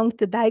are along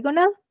the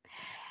diagonal.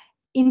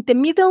 In the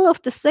middle of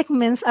the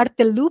segments are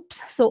the loops.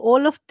 So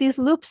all of these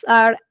loops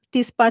are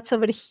these parts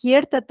over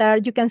here that are,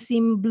 you can see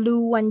in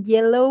blue and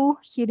yellow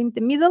here in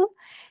the middle.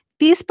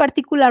 This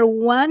particular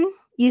one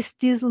is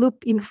this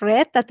loop in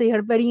red that they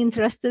are very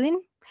interested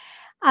in.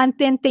 And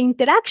then the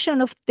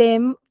interaction of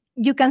them,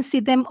 you can see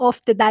them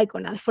off the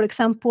diagonal. For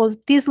example,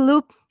 this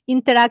loop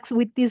interacts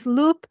with this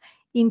loop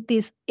in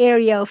this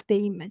area of the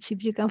image,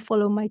 if you can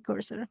follow my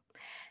cursor.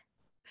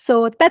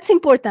 So that's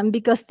important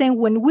because then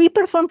when we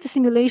perform the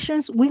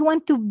simulations, we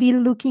want to be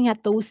looking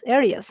at those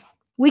areas.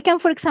 We can,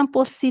 for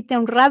example, see the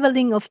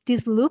unraveling of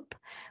this loop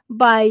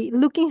by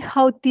looking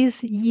how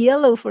this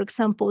yellow, for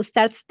example,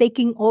 starts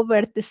taking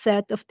over the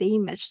set of the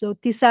image. So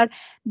these are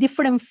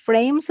different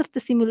frames of the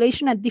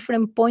simulation at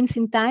different points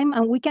in time,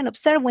 and we can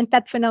observe when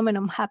that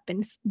phenomenon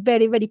happens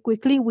very, very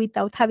quickly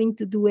without having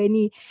to do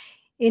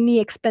any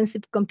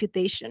expensive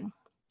computation.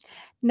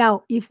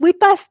 Now, if we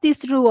pass this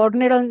through our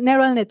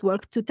neural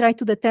network to try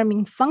to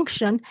determine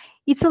function,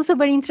 it's also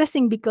very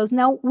interesting because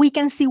now we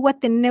can see what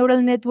the neural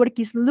network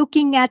is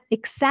looking at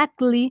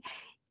exactly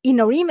in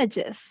our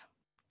images.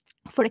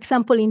 For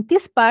example, in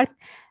this part,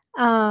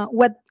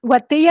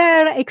 what they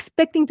are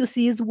expecting to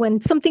see is when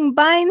something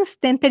binds,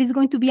 then there is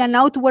going to be an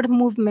outward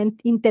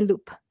movement in the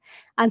loop.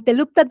 And the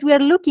loop that we are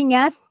looking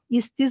at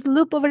is this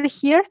loop over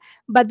here,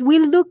 but we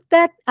looked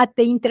at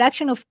the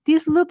interaction of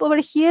this loop over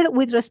here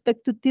with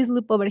respect to this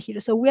loop over here.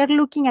 So we are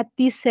looking at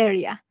this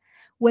area.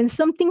 when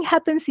something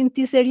happens in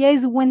this area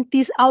is when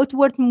this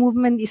outward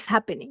movement is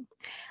happening.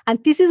 And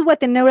this is what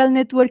the neural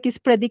network is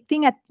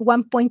predicting at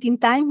one point in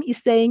time, is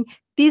saying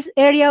this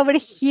area over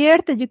here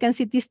that you can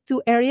see, these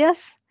two areas,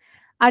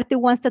 are the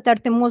ones that are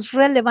the most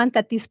relevant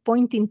at this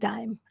point in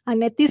time.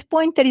 And at this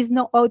point, there is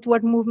no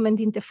outward movement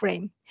in the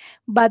frame.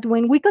 But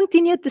when we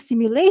continue the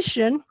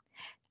simulation,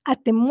 at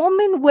the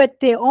moment where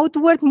the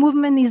outward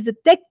movement is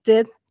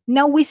detected,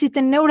 now we see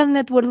the neural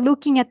network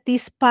looking at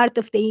this part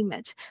of the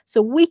image.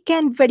 So we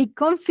can very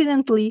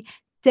confidently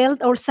tell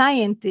our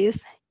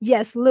scientists,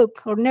 yes,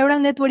 look, our neural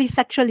network is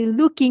actually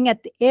looking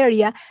at the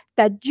area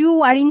that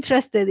you are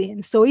interested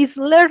in. So it's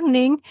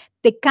learning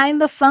the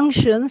kind of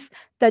functions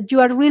that you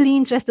are really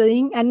interested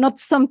in and not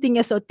something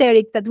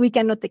esoteric that we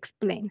cannot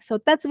explain. So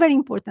that's very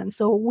important.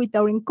 So with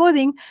our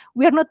encoding,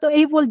 we are not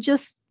able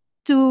just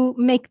to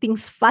make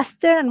things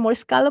faster and more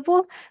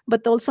scalable,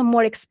 but also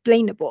more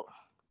explainable.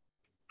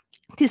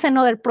 This is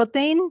another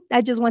protein.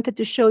 I just wanted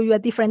to show you a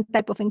different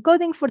type of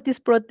encoding for this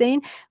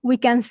protein. We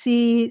can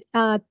see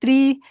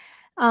three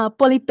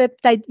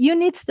polypeptide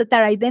units that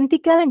are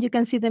identical, and you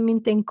can see them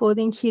in the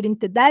encoding here in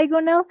the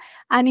diagonal.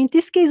 And in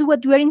this case,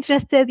 what we're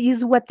interested in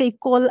is what they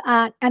call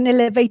an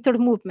elevator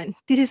movement.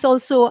 This is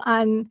also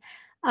an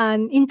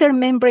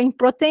intermembrane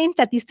protein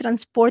that is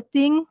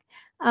transporting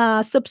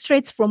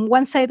substrates from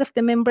one side of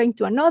the membrane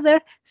to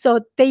another. So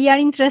they are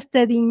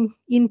interested in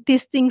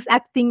these things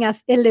acting as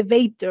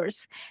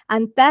elevators.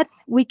 And that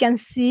we can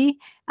see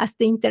as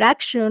the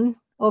interaction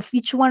of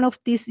each one of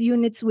these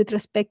units with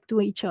respect to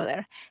each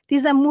other. This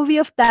is a movie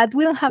of that.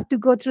 We don't have to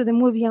go through the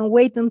movie and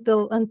wait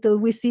until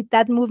we see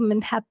that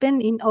movement happen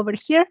in over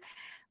here.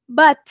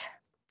 But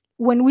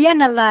when we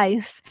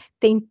analyze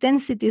the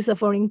intensities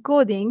of our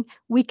encoding,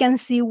 we can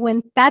see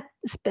when that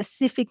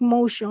specific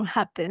motion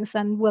happens.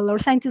 And well, our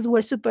scientists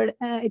were super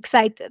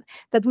excited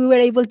that we were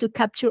able to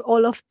capture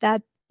all of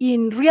that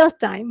in real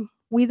time.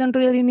 We don't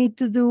really need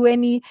to do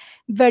any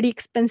very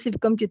expensive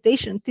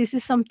computation. This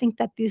is something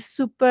that is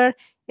super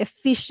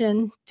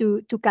efficient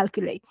to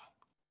calculate.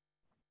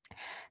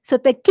 So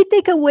the key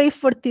takeaway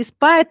for this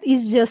part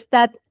is just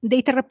that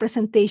data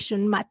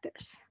representation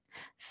matters.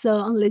 So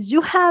unless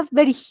you have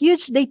very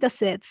huge data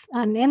sets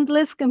and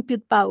endless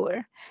compute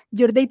power,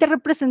 your data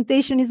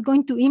representation is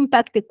going to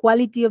impact the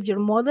quality of your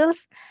models,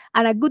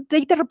 and a good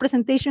data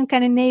representation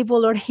can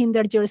enable or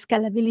hinder your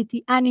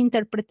scalability and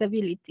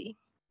interpretability.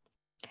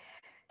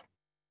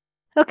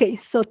 Okay,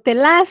 so the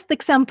last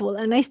example,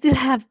 and I still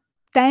have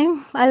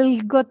time,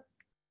 I'll go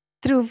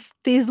through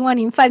this one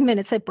in 5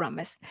 minutes, I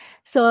promise.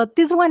 So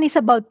this one is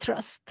about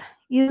trust.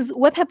 Is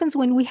what happens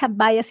when we have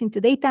bias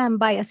into data and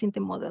bias into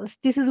models.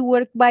 This is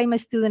work by my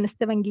student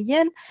Esteban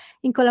Guillen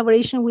in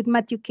collaboration with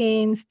Matthew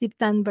Kane, Steve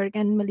Tanberg,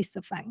 and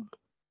Melissa Fang.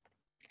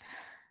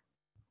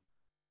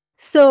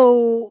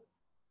 So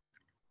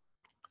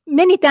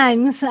many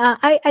times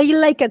I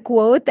like a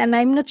quote, and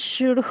I'm not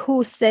sure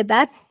who said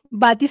that,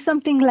 but it's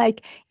something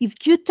like, if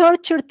you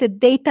torture the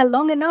data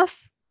long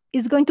enough,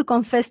 it's going to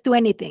confess to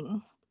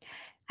anything.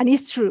 And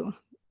it's true.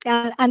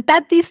 And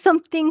that is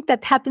something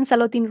that happens a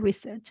lot in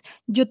research.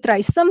 You try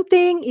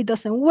something, it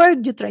doesn't work.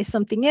 You try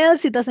something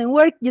else, it doesn't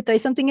work. You try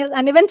something else,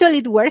 and eventually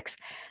it works.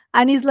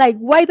 And it's like,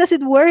 why does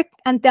it work?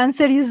 And the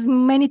answer is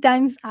many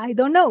times, I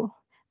don't know.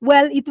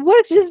 Well, it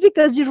works just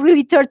because you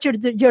really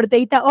tortured your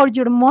data or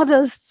your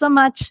models so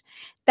much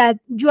that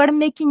you are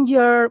making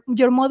your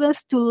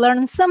models to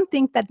learn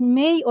something that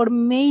may or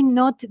may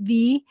not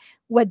be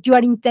what you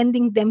are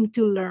intending them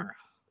to learn.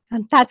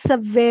 And that's a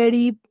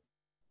very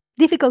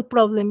difficult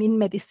problem in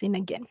medicine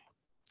again.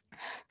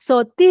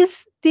 So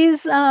this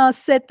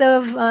set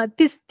of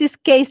this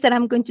case that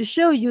I'm going to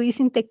show you is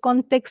in the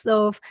context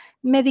of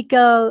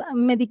medical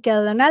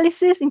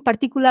analysis, in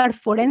particular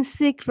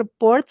forensic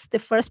reports, the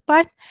first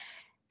part.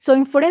 So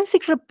in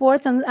forensic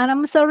reports, and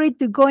I'm sorry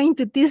to go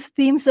into this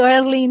theme so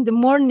early in the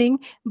morning,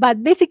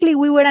 but basically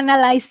we were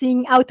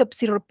analyzing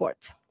autopsy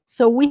reports.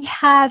 So we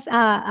had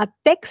a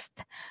text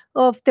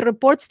of the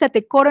reports that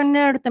the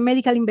coroner, the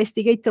medical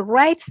investigator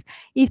writes.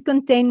 It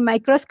contained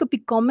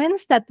microscopic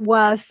comments that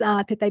was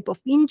the type of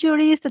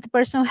injuries that the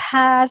person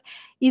had.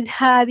 It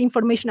had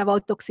information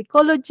about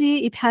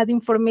toxicology. It had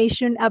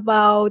information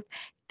about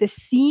the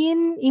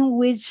scene in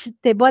which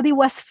the body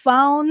was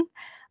found,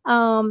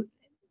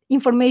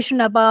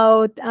 information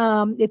about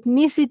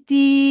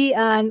ethnicity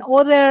and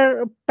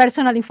other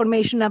personal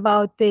information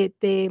about the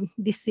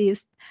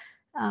deceased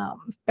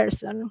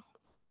person.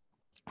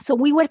 So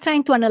we were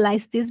trying to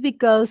analyze this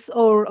because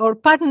our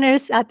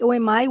partners at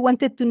OMI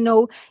wanted to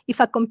know if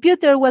a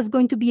computer was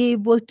going to be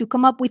able to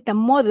come up with a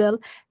model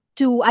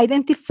to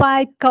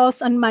identify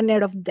cause and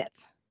manner of death.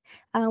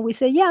 And we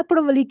said, yeah,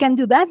 probably can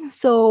do that.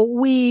 So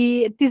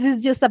this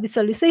is just a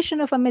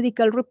visualization of a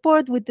medical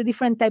report with the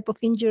different type of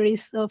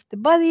injuries of the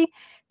body.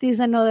 This is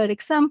another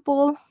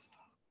example.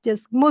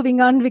 Just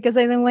moving on because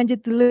I don't want you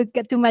to look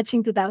too much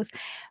into those.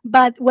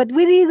 But what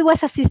we did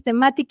was a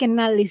systematic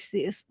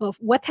analysis of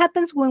what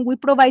happens when we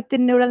provide the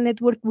neural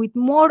network with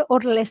more or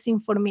less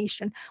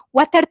information.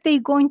 What are they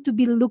going to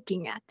be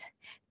looking at?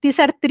 These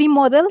are three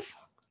models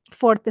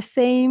for the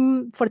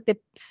same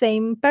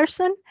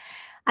person.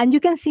 And you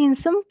can see in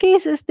some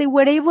cases they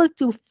were able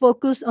to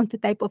focus on the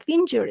type of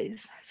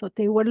injuries. So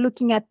they were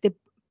looking at the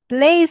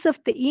place of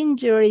the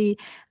injury,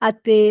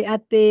 at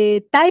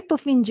the type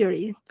of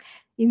injury.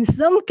 In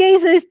some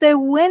cases, they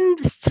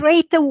went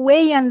straight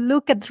away and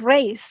looked at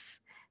race.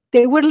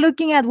 They were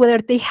looking at whether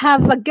they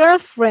have a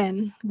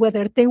girlfriend,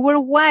 whether they were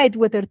white,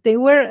 whether they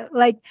were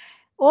like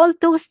all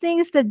those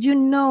things that you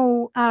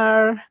know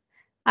are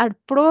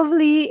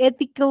probably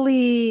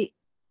ethically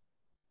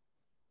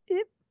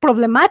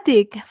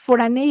problematic for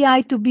an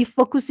AI to be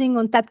focusing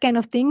on that kind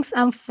of things,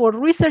 and for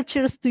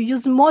researchers to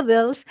use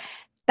models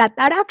that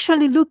are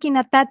actually looking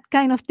at that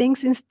kind of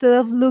things instead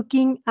of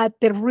looking at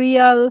the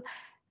real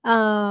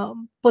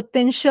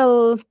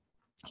potential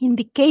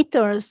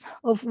indicators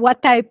of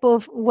what type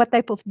of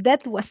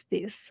death was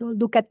this. So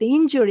look at the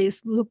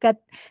injuries, look at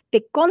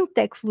the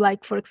context,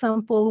 like for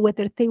example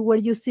whether they were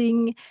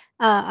using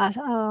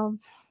I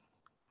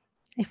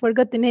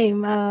forgot the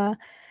name, a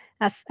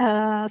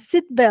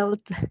seatbelt,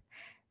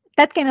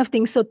 that kind of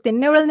thing. So the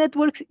neural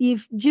networks,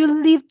 if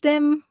you leave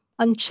them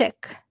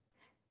unchecked,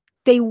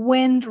 they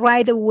went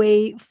right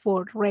away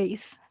for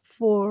race,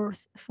 for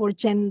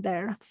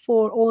gender,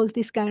 for all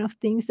these kind of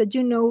things that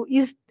you know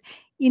is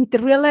in the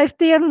real life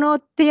they are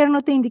not the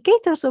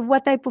indicators of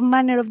what type of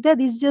manner of death.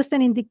 It's just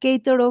an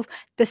indicator of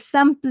the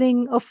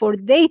sampling of our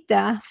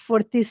data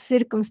for these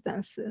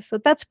circumstances. So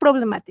that's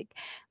problematic.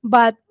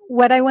 But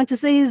what I want to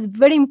say is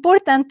very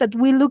important that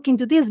we look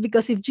into this,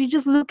 because if you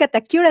just look at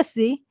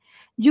accuracy,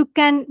 you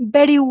can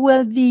very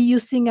well be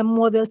using a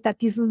model that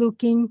is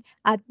looking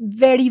at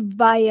very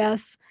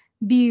biased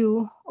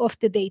view of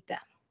the data.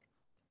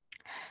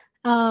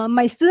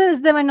 My student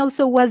Esteban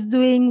also was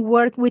doing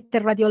work with the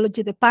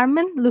radiology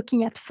department,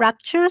 looking at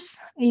fractures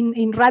in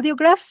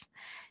radiographs.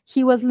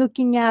 He was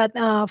looking at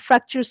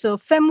fractures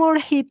of femur,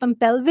 hip, and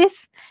pelvis,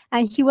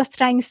 and he was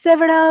trying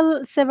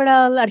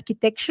several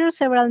architectures,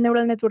 several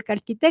neural network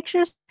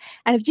architectures.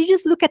 And if you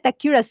just look at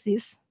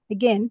accuracies,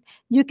 again,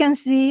 you can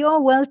see,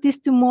 oh, well, these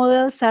two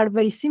models are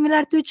very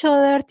similar to each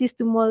other. These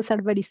two models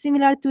are very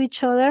similar to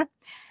each other.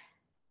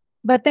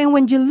 But then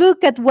when you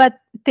look at what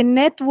the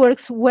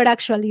networks were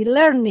actually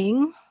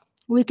learning,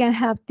 we can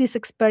have this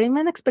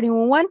experiment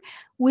 1.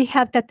 We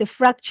have that the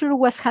fracture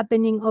was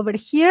happening over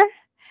here.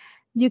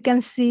 You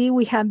can see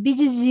we have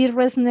BGG,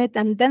 ResNet,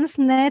 and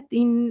DenseNet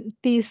in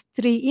these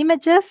 3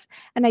 images.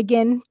 And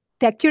again,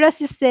 the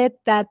accuracy said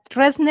that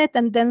ResNet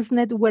and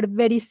DenseNet were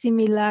very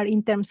similar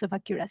in terms of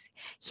accuracy.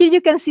 Here you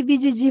can see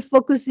BGG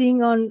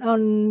focusing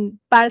on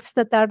parts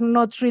that are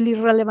not really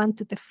relevant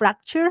to the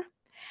fracture.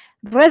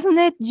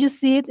 ResNet, you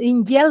see it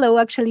in yellow,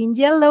 actually in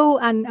yellow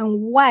and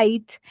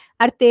white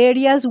are the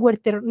areas where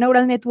the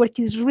neural network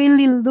is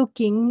really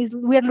looking.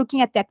 We're looking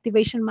at the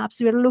activation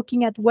maps. We're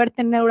looking at where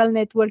the neural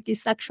network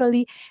is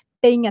actually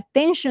paying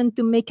attention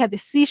to make a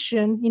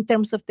decision in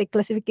terms of the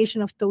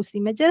classification of those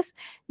images.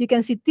 You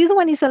can see this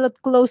one is a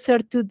lot closer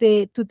to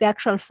the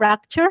actual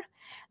fracture.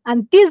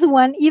 And this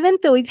one, even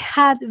though it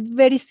had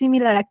very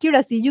similar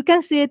accuracy, you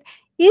can see it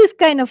is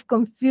kind of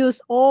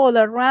confused all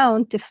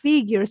around the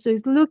figure. So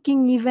it's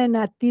looking even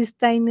at these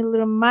tiny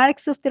little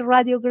marks of the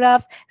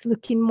radiographs, it's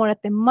looking more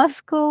at the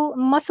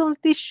muscle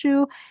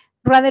tissue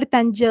rather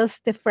than just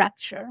the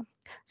fracture.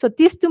 So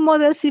these 2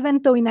 models, even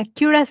though in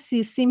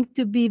accuracy seem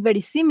to be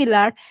very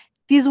similar,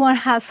 this one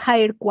has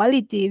higher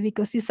quality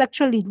because it's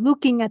actually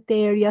looking at the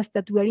areas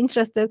that we're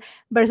interested,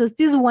 versus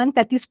this one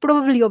that is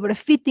probably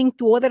overfitting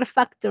to other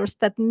factors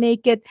that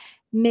make it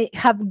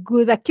have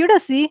good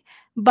accuracy,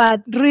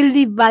 but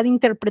really bad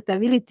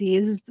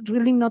interpretability. Is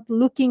really not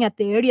looking at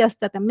the areas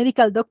that a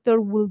medical doctor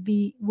will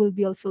be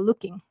also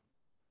looking.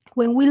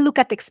 When we look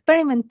at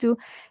experiment 2,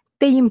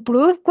 they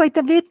improve quite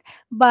a bit,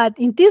 but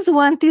in this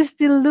one, it's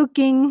still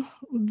looking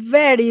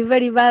very,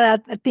 very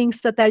bad at things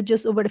that are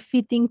just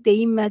overfitting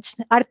the image,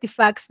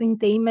 artifacts in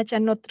the image,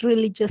 and not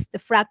really just the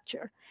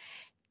fracture.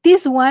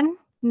 This one,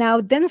 now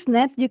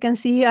DenseNet, you can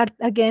see are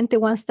again the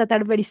ones that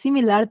are very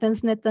similar,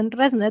 DenseNet and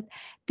ResNet.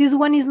 This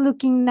one is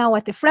looking now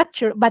at the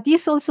fracture, but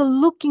it's also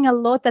looking a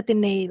lot at the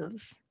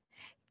nails.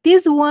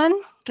 This one,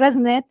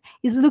 ResNet,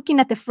 is looking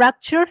at the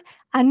fracture,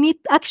 and it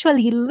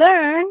actually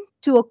learned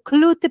to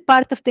occlude the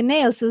part of the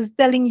nail. So it's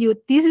telling you,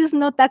 this is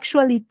not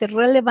actually the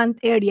relevant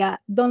area.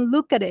 Don't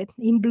look at it.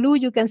 In blue,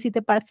 you can see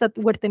the parts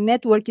where the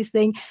network is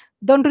saying,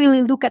 don't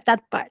really look at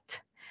that part.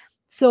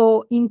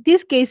 So in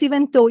this case,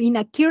 even though in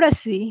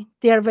accuracy,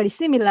 they are very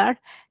similar,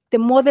 the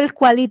model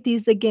quality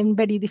is again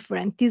very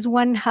different. This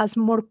one has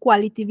more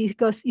quality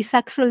because it's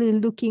actually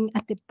looking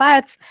at the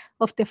parts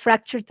of the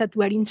fracture that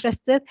we're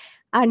interested,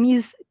 and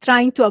is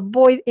trying to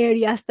avoid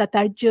areas that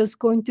are just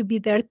going to be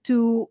there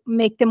to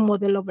make the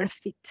model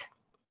overfit.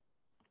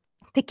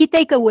 The key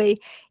takeaway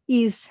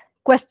is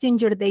question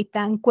your data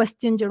and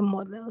question your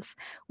models.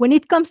 When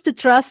it comes to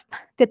trust,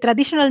 the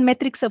traditional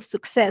metrics of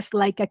success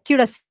like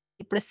accuracy,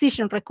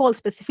 precision, recall,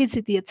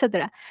 specificity,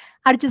 etc.,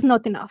 are just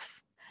not enough.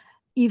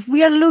 If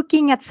we are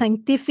looking at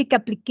scientific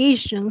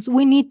applications,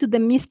 we need to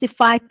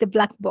demystify the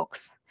black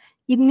box.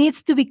 it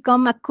needs to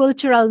become a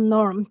cultural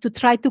norm to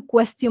try to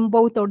question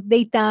both our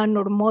data and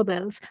our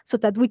models so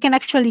that we can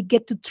actually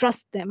get to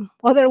trust them.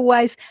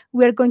 Otherwise,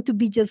 we're going to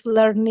be just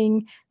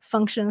learning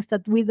functions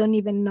that we don't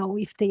even know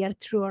if they are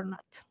true or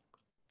not.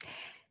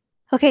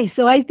 Okay,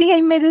 so I think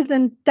I made it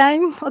in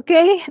time.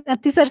 Okay,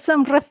 these are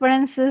some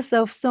references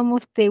of some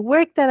of the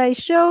work that I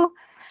show.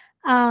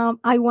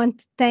 I want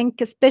to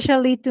thank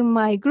especially to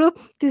my group.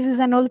 This is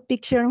an old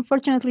picture.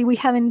 Unfortunately, we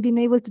haven't been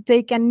able to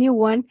take a new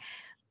one.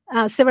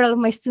 Several of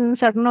my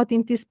students are not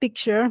in this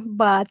picture,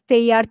 but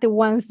they are the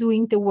ones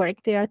doing the work.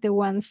 They are the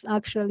ones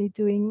actually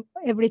doing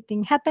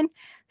everything happen.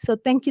 So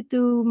thank you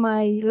to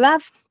my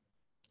lab,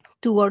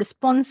 to our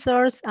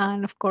sponsors,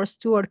 and of course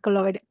to our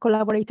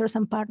collaborators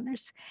and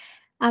partners.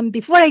 And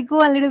before I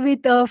go, a little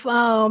bit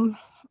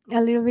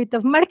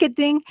of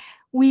marketing.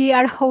 We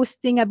are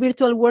hosting a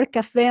virtual work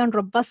cafe on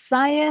robust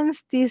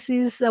science. This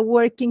is a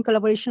work in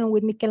collaboration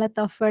with Michaela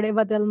Taffer,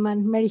 Eva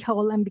Delman, Mary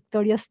Hall, and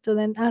Victoria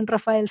Student, and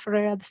Rafael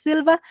Ferreira de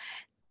Silva.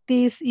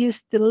 This is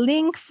the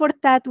link for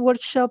that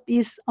workshop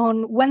is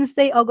on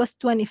Wednesday, August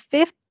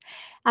 25th,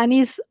 and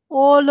is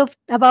all of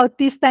about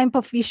this type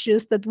of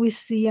issues that we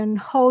see and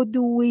how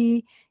do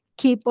we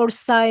keep our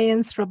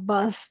science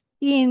robust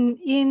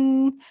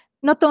in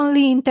not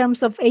only in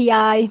terms of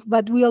AI,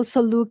 but we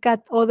also look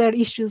at other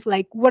issues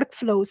like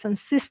workflows and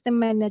system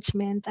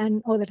management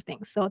and other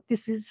things. So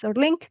this is our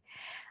link.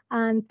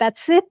 And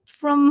that's it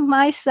from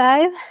my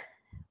side.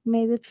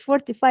 Made it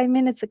 45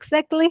 minutes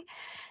exactly.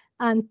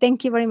 And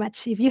thank you very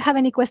much. If you have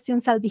any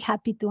questions, I'll be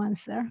happy to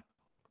answer.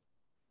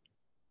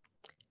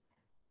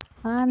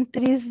 And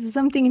there is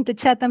something in the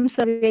chat. I'm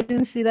sorry, I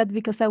didn't see that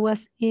because I was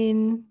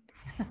in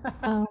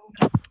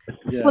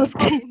full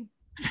screen.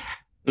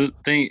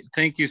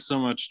 Thank you so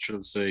much,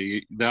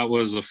 Trilce. That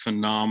was a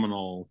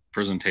phenomenal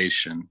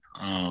presentation.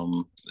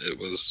 It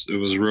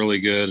was really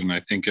good, and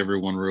I think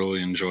everyone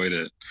really enjoyed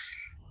it.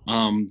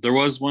 There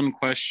was one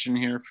question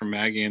here from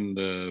Maggie in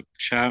the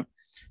chat.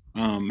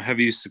 Have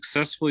you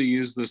successfully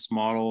used this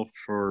model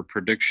for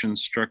prediction,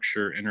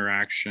 structure,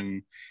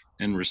 interaction,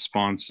 and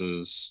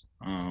responses?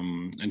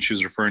 And she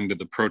was referring to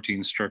the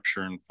protein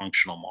structure and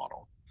functional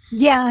model.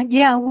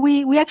 Yeah,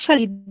 we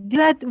actually did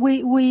that.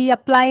 We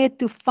apply it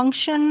to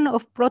function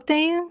of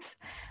proteins,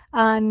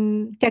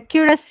 and the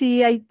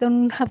accuracy, I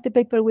don't have the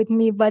paper with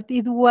me, but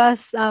it was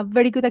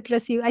very good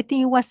accuracy. I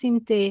think it was in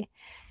the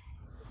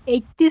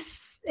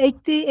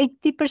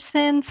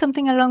 80%,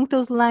 something along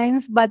those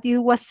lines, but it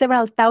was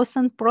several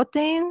thousand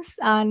proteins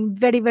and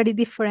very, very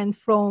different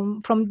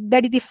from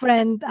very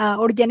different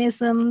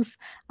organisms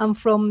and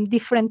from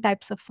different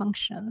types of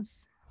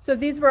functions. So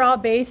these were all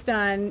based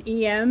on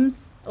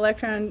EMs,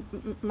 electron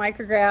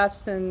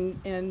micrographs,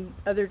 and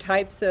other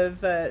types of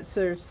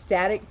sort of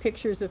static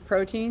pictures of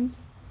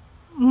proteins?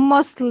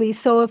 Mostly.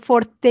 So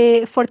for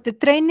the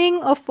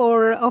training of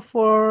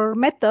our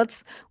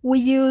methods, we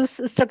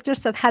use structures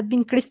that had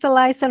been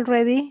crystallized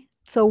already.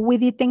 So we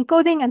did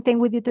encoding and then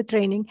we did the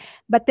training.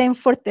 But then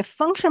for the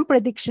function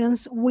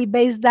predictions, we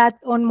based that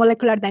on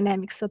molecular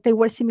dynamics. So they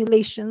were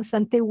simulations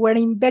and they were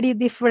in very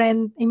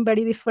different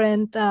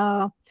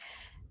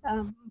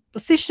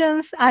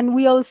positions. And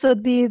we also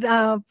did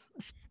a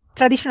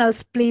traditional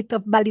split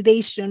of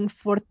validation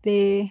for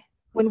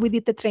when we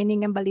did the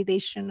training and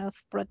validation of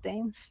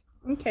proteins.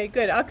 Okay,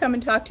 good. I'll come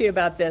and talk to you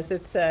about this.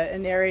 It's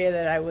an area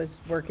that I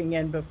was working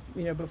in,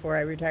 before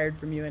I retired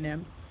from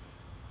UNM.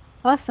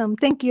 Awesome,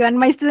 thank you. And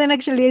my student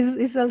actually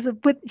is also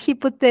put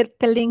the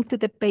link to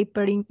the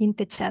paper in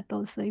the chat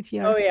also if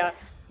you're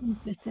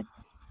interested.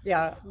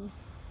 Yeah.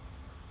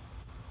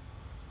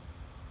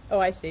 Oh,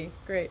 I see.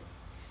 Great.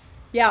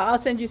 Yeah, I'll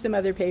send you some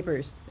other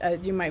papers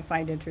you might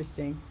find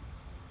interesting.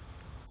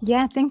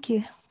 Yeah, thank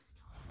you.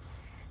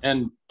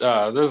 And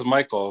this is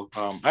Michael.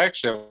 I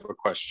actually have a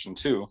question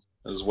too,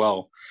 as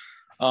well.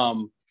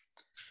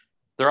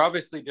 There are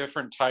obviously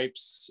different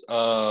types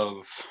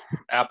of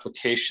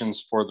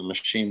applications for the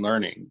machine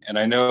learning. And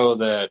I know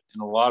that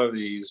in a lot of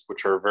these,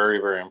 which are very,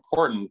 very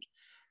important,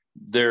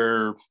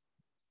 they're,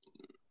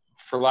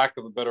 for lack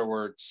of a better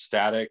word,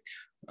 static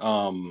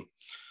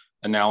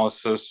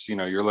analysis. You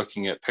know, you're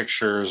looking at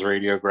pictures,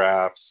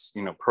 radiographs,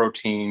 you know,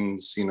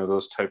 proteins, you know,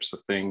 those types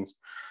of things.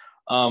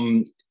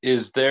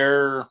 Is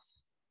there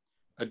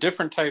a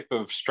different type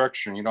of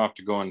structure, and you don't have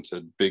to go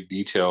into big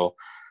detail,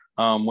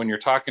 when you're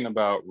talking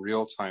about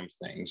real-time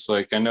things?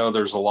 Like, I know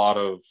there's a lot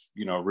of,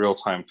 you know,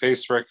 real-time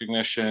face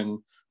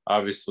recognition,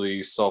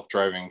 obviously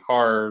self-driving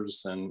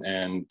cars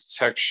and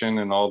detection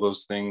and all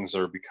those things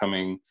are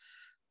becoming,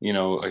 you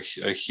know,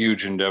 a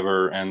huge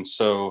endeavor. And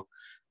so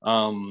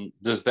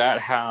does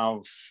that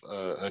have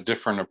a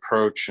different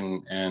approach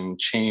and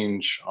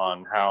change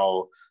on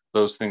how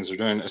those things are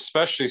doing,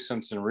 especially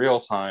since in real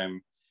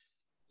time,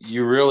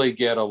 you really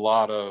get a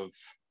lot of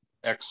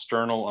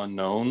external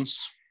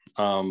unknowns,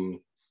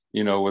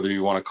 you know, whether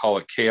you want to call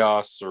it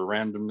chaos or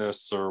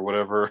randomness or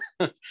whatever,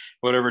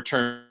 whatever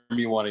term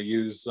you want to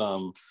use.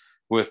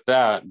 With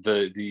that,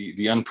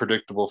 the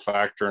unpredictable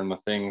factor and the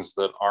things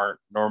that aren't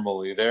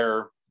normally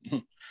there,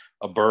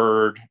 a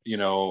bird, you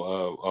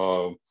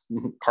know,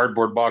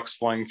 cardboard box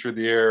flying through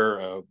the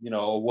air,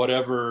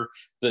 whatever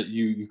that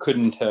you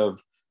couldn't have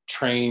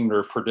trained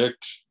or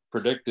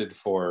predicted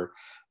for.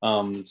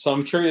 So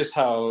I'm curious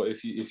how,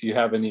 if you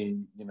have any,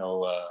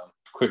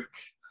 quick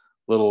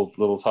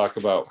little talk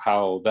about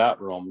how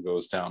that realm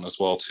goes down as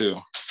well too.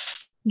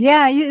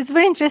 Yeah, it's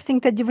very interesting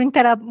that you bring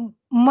that up.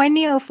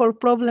 Many of our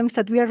problems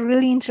that we are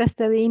really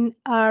interested in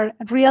are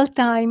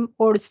real-time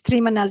or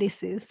stream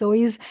analysis. So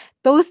is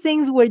those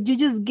things where you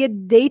just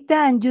get data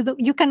and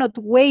you cannot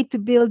wait to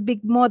build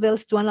big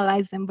models to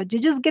analyze them, but you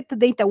just get the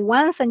data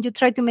once and you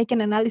try to make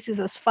an analysis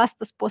as fast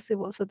as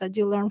possible so that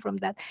you learn from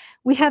that.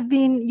 We have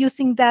been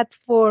using that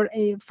for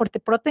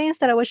the proteins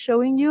that I was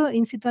showing you,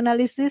 in situ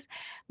analysis,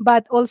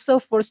 but also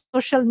for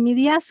social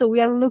media. So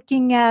we are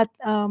looking at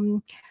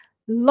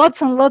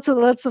lots and lots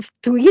of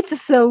tweets,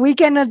 so we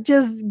cannot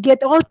just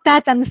get all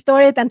that and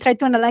store it and try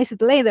to analyze it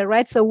later,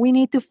 right? So we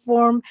need to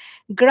form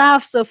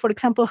graphs of, for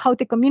example, how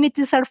the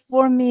communities are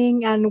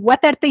forming and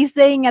what are they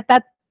saying at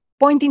that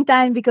point in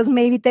time, because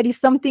maybe there is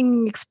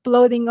something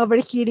exploding over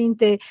here in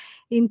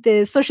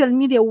the social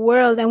media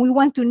world, and we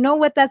want to know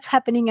what that's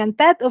happening. And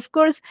that, of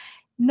course,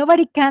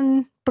 nobody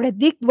can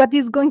predict what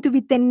is going to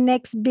be the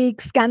next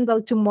big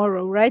scandal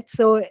tomorrow, right?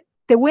 So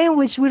the way in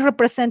which we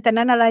represent and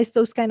analyze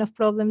those kind of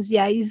problems,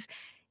 is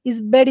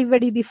very,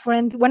 very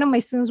different. One of my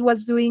students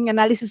was doing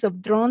analysis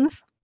of drones.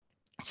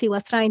 She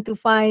was trying to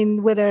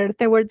find whether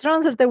there were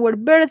drones or there were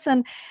birds.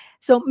 And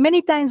so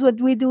many times what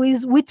we do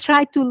is we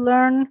try to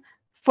learn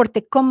for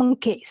the common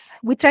case.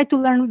 We try to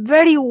learn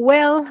very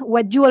well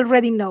what you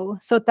already know,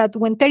 so that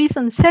when there is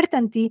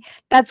uncertainty,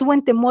 that's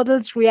when the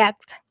models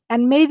react.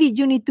 And maybe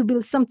you need to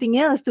build something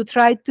else to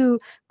try to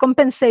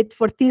compensate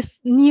for this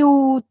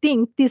new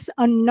thing, this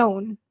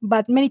unknown.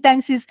 But many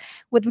times is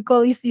what we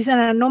call is an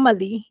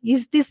anomaly.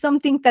 Is this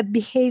something that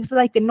behaves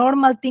like the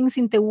normal things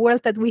in the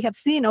world that we have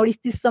seen, or is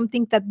this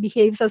something that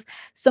behaves as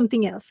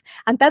something else?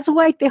 And that's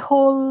why the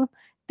whole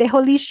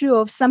issue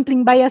of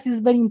sampling bias is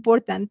very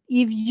important.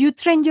 If you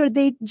train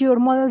your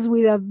models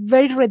with a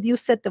very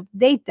reduced set of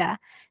data,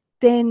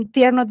 then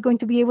they are not going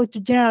to be able to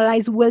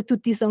generalize well to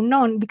this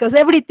unknown, because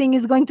everything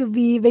is going to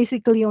be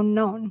basically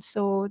unknown.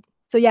 So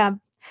yeah,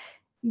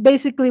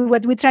 basically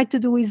what we try to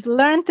do is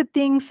learn the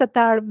things that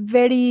are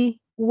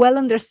very well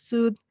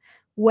understood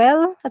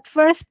well at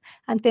first,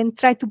 and then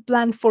try to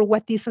plan for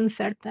what is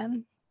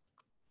uncertain.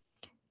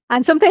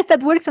 And sometimes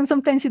that works and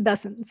sometimes it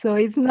doesn't. So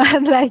it's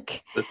not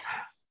like...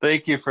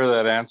 Thank you for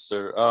that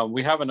answer.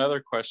 We have another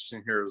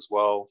question here as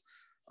well.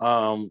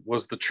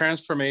 Was the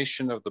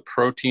transformation of the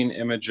protein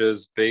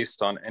images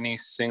based on any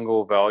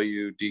single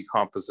value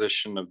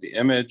decomposition of the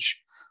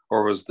image,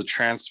 or was the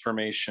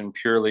transformation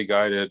purely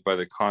guided by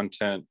the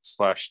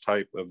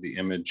content/type of the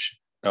image,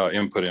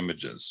 input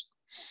images?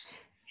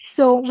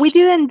 So we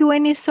didn't do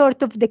any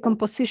sort of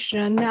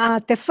decomposition.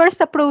 The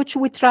first approach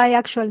we tried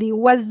actually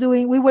was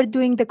we were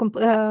doing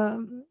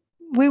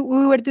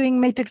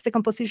matrix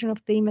decomposition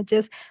of the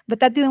images, but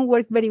that didn't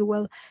work very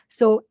well.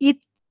 So it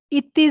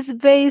is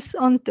based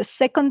on the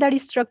secondary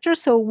structure.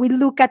 So we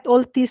look at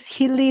all these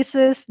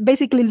helices,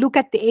 basically look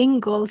at the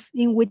angles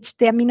in which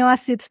the amino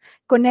acids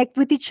connect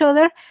with each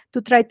other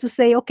to try to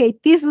say, okay,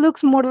 this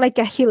looks more like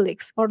a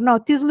helix, or no,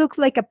 this looks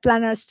like a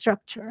planar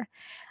structure.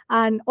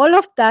 And all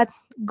of that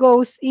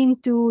goes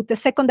into the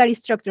secondary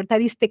structure,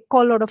 that is the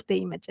color of the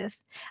images.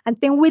 And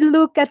then we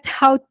look at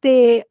how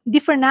the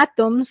different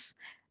atoms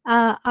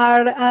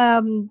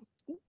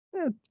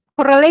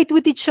correlate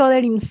with each other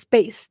in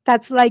space.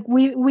 That's like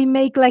we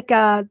make like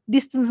a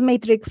distance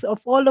matrix of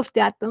all of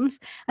the atoms,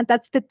 and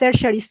that's the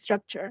tertiary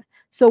structure.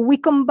 So we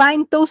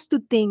combine those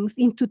two things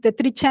into the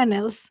 3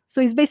 channels. So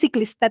it's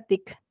basically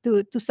static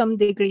to some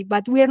degree,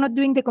 but we are not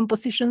doing the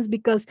compositions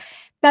because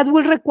that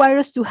will require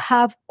us to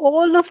have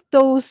all of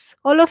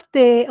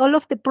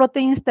the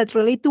proteins that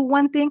relate to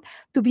one thing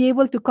to be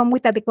able to come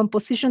with a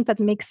decomposition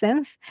that makes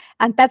sense.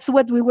 And that's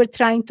what we were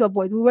trying to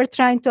avoid. We were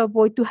trying to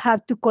avoid to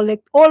have to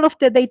collect all of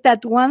the data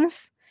at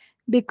once,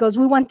 because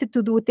we wanted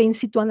to do the in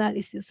situ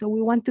analysis. So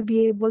we want to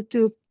be able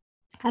to,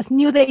 as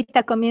new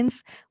data comes in,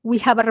 we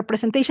have a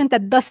representation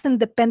that doesn't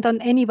depend on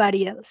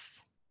anybody else.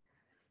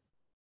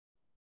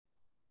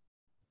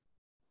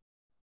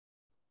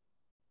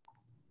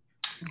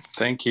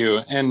 Thank you.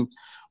 And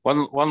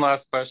one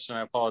last question.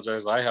 I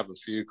apologize. I have a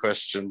few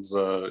questions,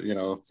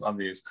 on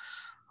these.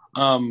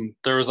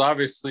 There was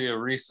obviously a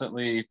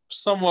recently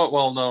somewhat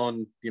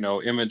well-known,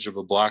 image of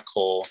a black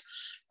hole.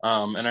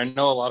 And I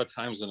know a lot of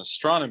times in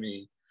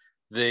astronomy,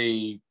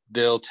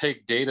 they'll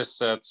take data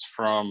sets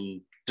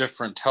from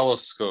different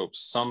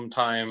telescopes,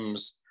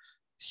 sometimes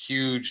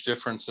huge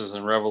differences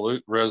in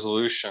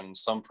resolution,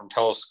 some from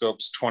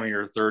telescopes 20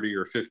 or 30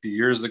 or 50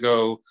 years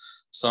ago,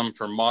 some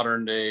from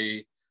modern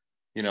day,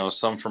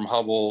 some from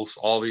Hubble,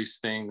 all these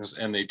things,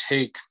 and they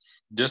take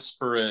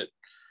disparate,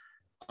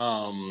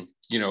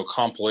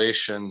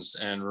 compilations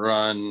and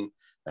run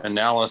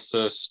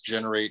analysis,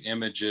 generate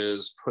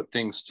images, put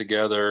things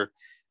together.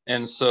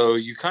 And so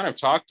you kind of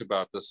talked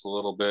about this a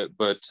little bit,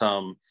 but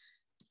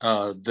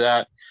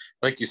that,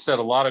 like you said,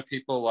 a lot of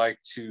people like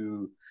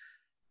to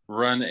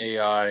run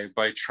AI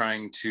by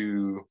trying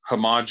to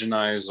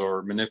homogenize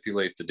or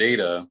manipulate the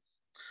data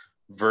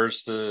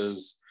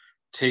versus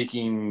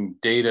taking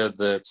data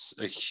that's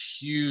a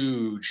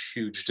huge,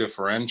 huge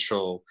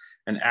differential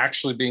and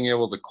actually being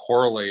able to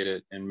correlate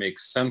it and make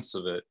sense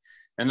of it.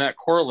 And that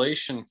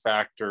correlation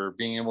factor,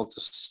 being able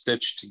to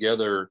stitch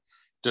together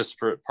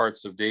disparate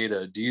parts of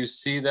data, do you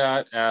see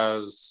that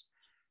as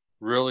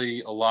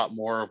really a lot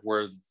more of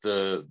where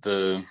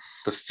the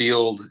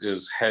field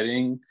is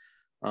heading,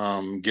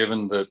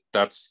 given that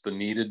that's the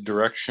needed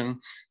direction?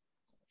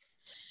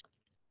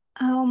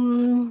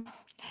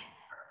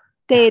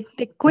 The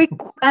quick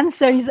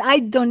answer is I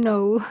don't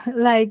know.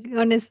 Like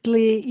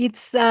honestly,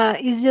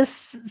 it's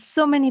just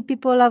so many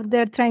people out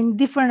there trying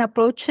different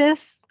approaches,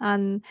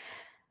 and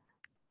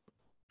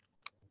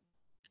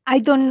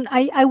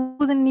I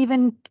wouldn't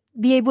even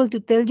be able to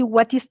tell you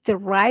what is the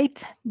right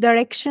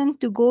direction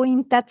to go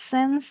in that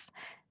sense.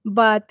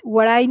 But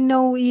what I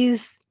know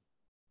is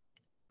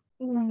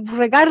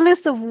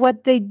regardless of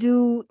what they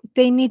do,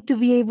 they need to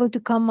be able to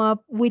come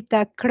up with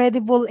a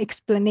credible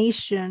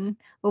explanation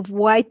of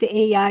why the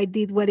AI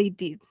did what it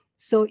did.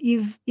 So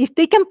if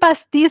they can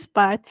pass this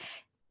part,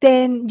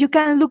 then you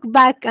can look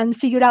back and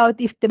figure out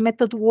if the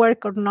method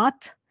worked or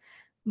not.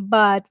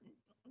 But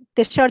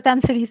the short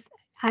answer is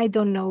I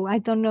don't know. I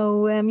don't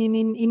know. I mean,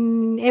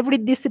 in every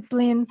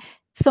discipline,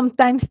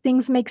 sometimes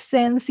things make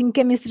sense in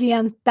chemistry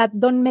and that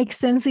don't make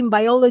sense in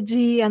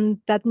biology and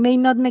that may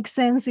not make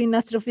sense in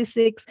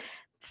astrophysics.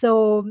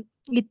 So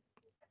it's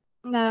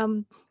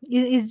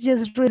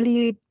just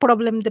really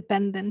problem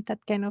dependent, that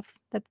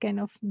kind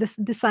of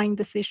design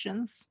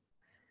decisions.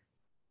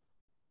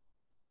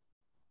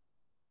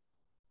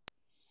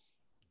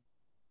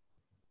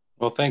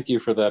 Well, thank you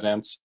for that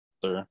answer.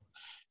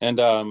 And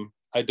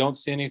I don't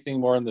see anything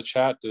more in the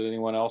chat. Did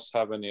anyone else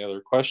have any other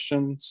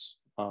questions?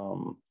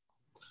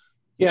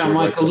 Yeah,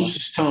 Michael, this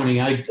is Tony.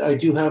 I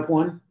do have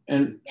one.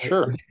 And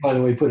sure. By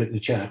the way, put it in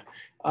the chat.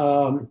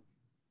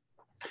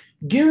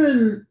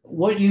 Given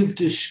what you've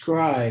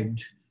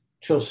described,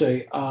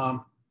 Trilce,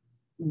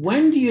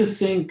 when do you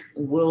think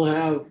we'll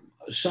have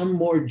some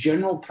more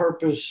general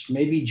purpose,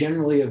 maybe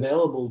generally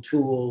available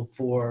tool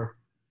for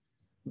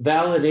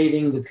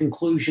validating the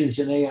conclusions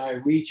an AI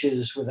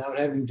reaches without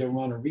having to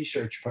run a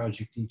research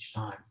project each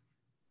time?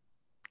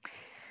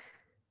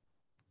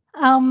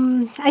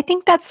 I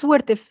think that's where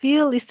the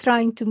field is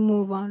trying to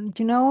move on.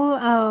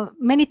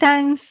 Many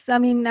times, I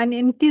mean, and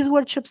in these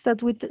workshops that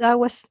I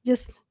was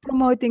just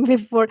promoting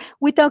before,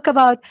 we talk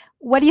about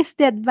what is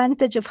the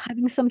advantage of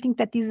having something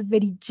that is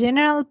very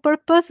general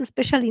purpose,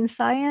 especially in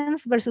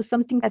science, versus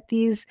something that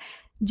is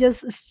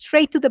just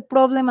straight to the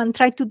problem and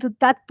try to do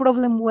that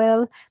problem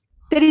well.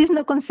 There is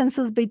no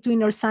consensus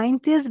between our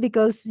scientists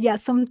because, yeah,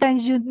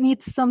 sometimes you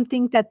need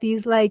something that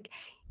is like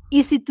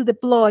easy to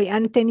deploy.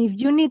 And then if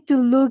you need to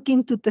look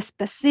into the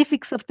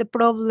specifics of the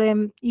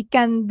problem, it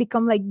can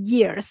become like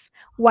years.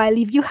 While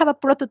if you have a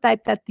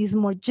prototype that is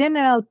more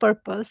general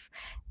purpose,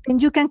 then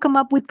you can come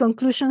up with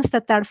conclusions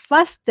that are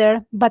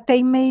faster, but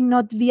they may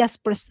not be as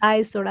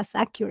precise or as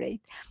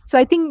accurate. So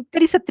I think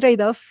there is a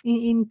trade-off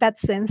in that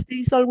sense. There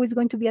is always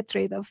going to be a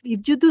trade-off.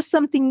 If you do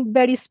something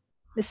very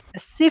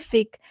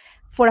specific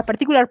for a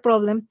particular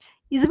problem,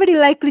 it's very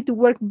likely to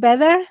work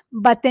better,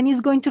 but then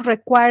it's going to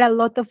require a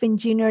lot of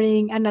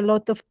engineering and a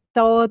lot of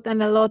thought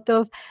and a lot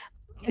of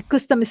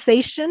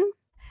customization.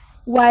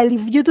 While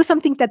if you do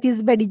something that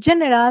is very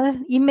general,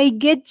 it may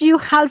get you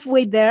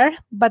halfway there,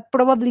 but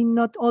probably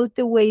not all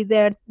the way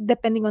there,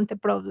 depending on the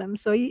problem.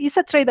 So it's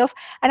a trade-off.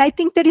 And I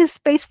think there is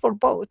space for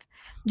both.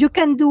 You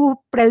can do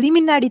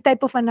preliminary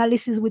type of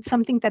analysis with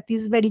something that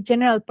is very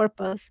general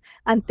purpose,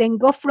 and then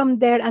go from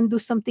there and do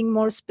something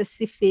more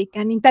specific.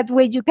 And in that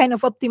way, you kind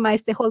of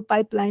optimize the whole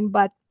pipeline.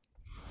 But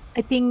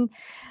I think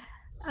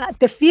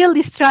the field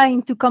is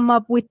trying to come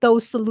up with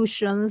those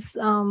solutions.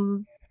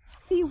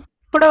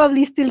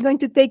 Probably still going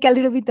to take a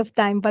little bit of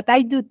time, but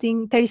I do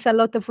think there is a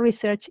lot of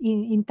research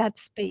in that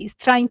space,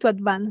 trying to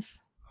advance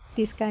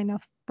these kind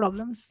of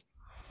problems.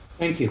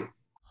 Thank you.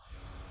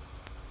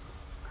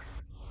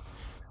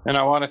 And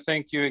I want to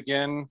thank you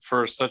again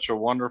for such a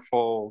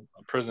wonderful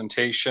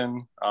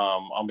presentation.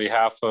 On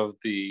behalf of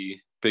the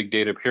Big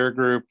Data Peer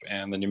Group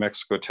and the New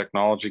Mexico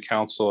Technology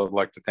Council, I'd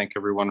like to thank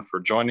everyone for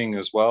joining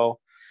as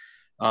well.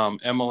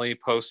 Emily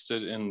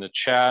posted in the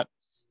chat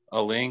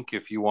a link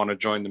if you want to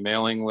join the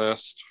mailing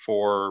list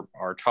for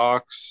our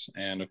talks.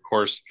 And of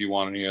course, if you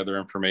want any other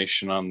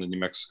information on the New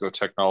Mexico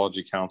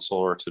Technology Council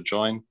or to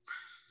join.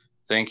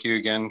 Thank you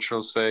again,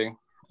 Trilce.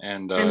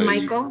 And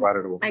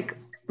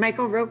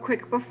Michael, real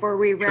quick before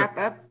we wrap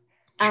up,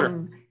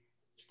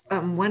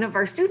 one of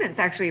our students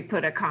actually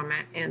put a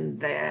comment in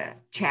the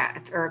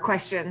chat, or a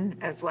question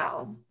as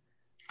well.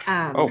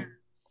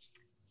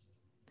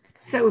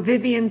 So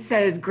Vivian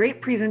said,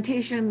 great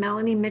presentation.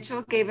 Melanie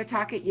Mitchell gave a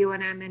talk at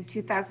UNM in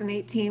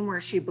 2018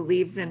 where she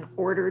believes in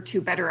order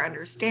to better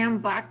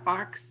understand black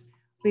box,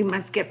 we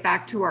must get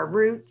back to our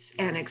roots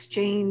and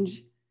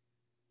exchange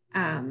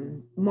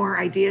more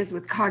ideas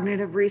with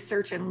cognitive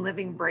research and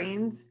living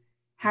brains.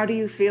 how do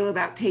you feel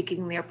about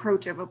taking the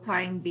approach of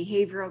applying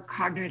behavioral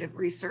cognitive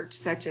research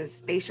such as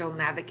spatial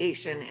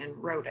navigation in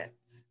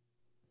rodents?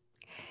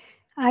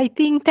 I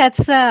think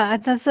that's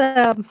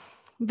a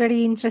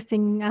very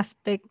interesting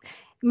aspect.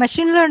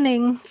 Machine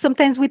learning,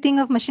 sometimes we think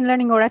of machine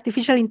learning or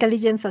artificial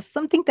intelligence as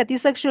something that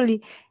is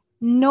actually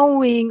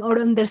knowing or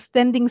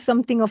understanding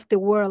something of the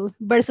world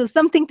versus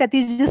something that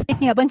is just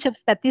taking a bunch of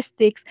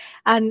statistics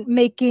and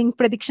making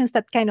predictions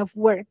that kind of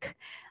work.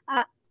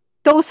 Uh,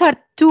 those are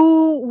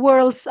two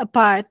worlds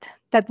apart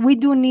that we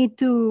do need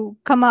to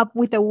come up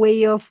with a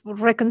way of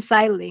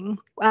reconciling.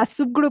 A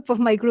subgroup of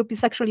my group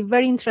is actually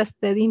very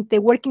interested in the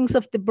workings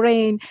of the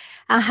brain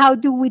and how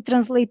do we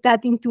translate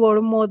that into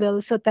our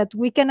model so that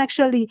we can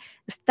actually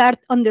start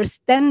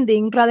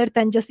understanding rather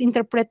than just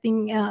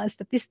interpreting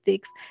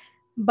statistics.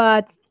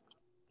 But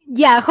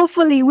yeah,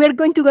 hopefully we're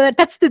going to go there.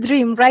 That's the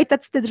dream, right?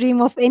 That's the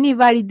dream of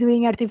anybody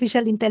doing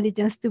artificial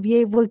intelligence, to be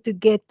able to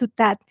get to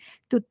that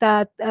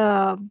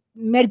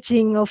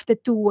merging of the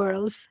two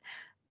worlds.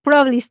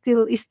 Probably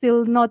still is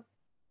still not,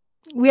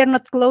 we are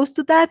not close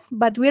to that,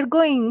 but we're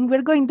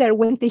going there.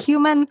 When the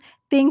human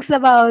thinks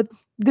about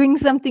doing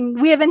something,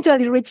 we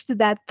eventually reach to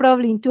that.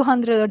 Probably in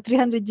 200 or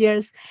 300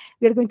 years,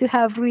 we are going to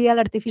have real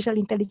artificial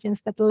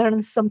intelligence that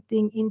learns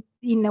something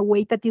in a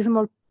way that is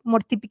more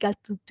typical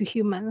to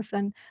humans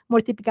and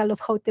more typical of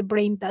how the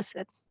brain does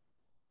it.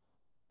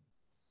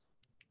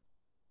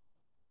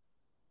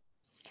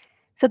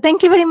 So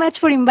thank you very much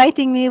for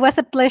inviting me. It was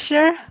a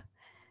pleasure.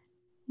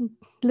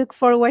 Look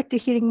forward to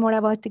hearing more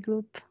about the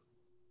group.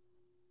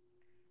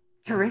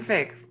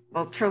 Terrific.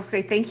 Well,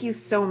 Trilce, thank you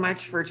so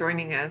much for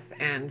joining us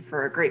and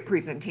for a great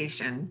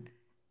presentation.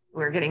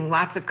 We're getting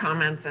lots of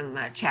comments in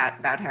the chat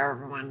about how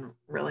everyone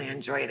really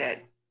enjoyed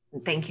it.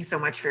 And thank you so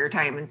much for your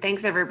time. And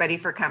thanks everybody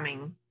for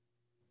coming.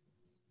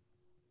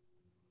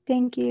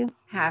 Thank you.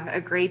 Have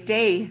a great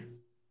day.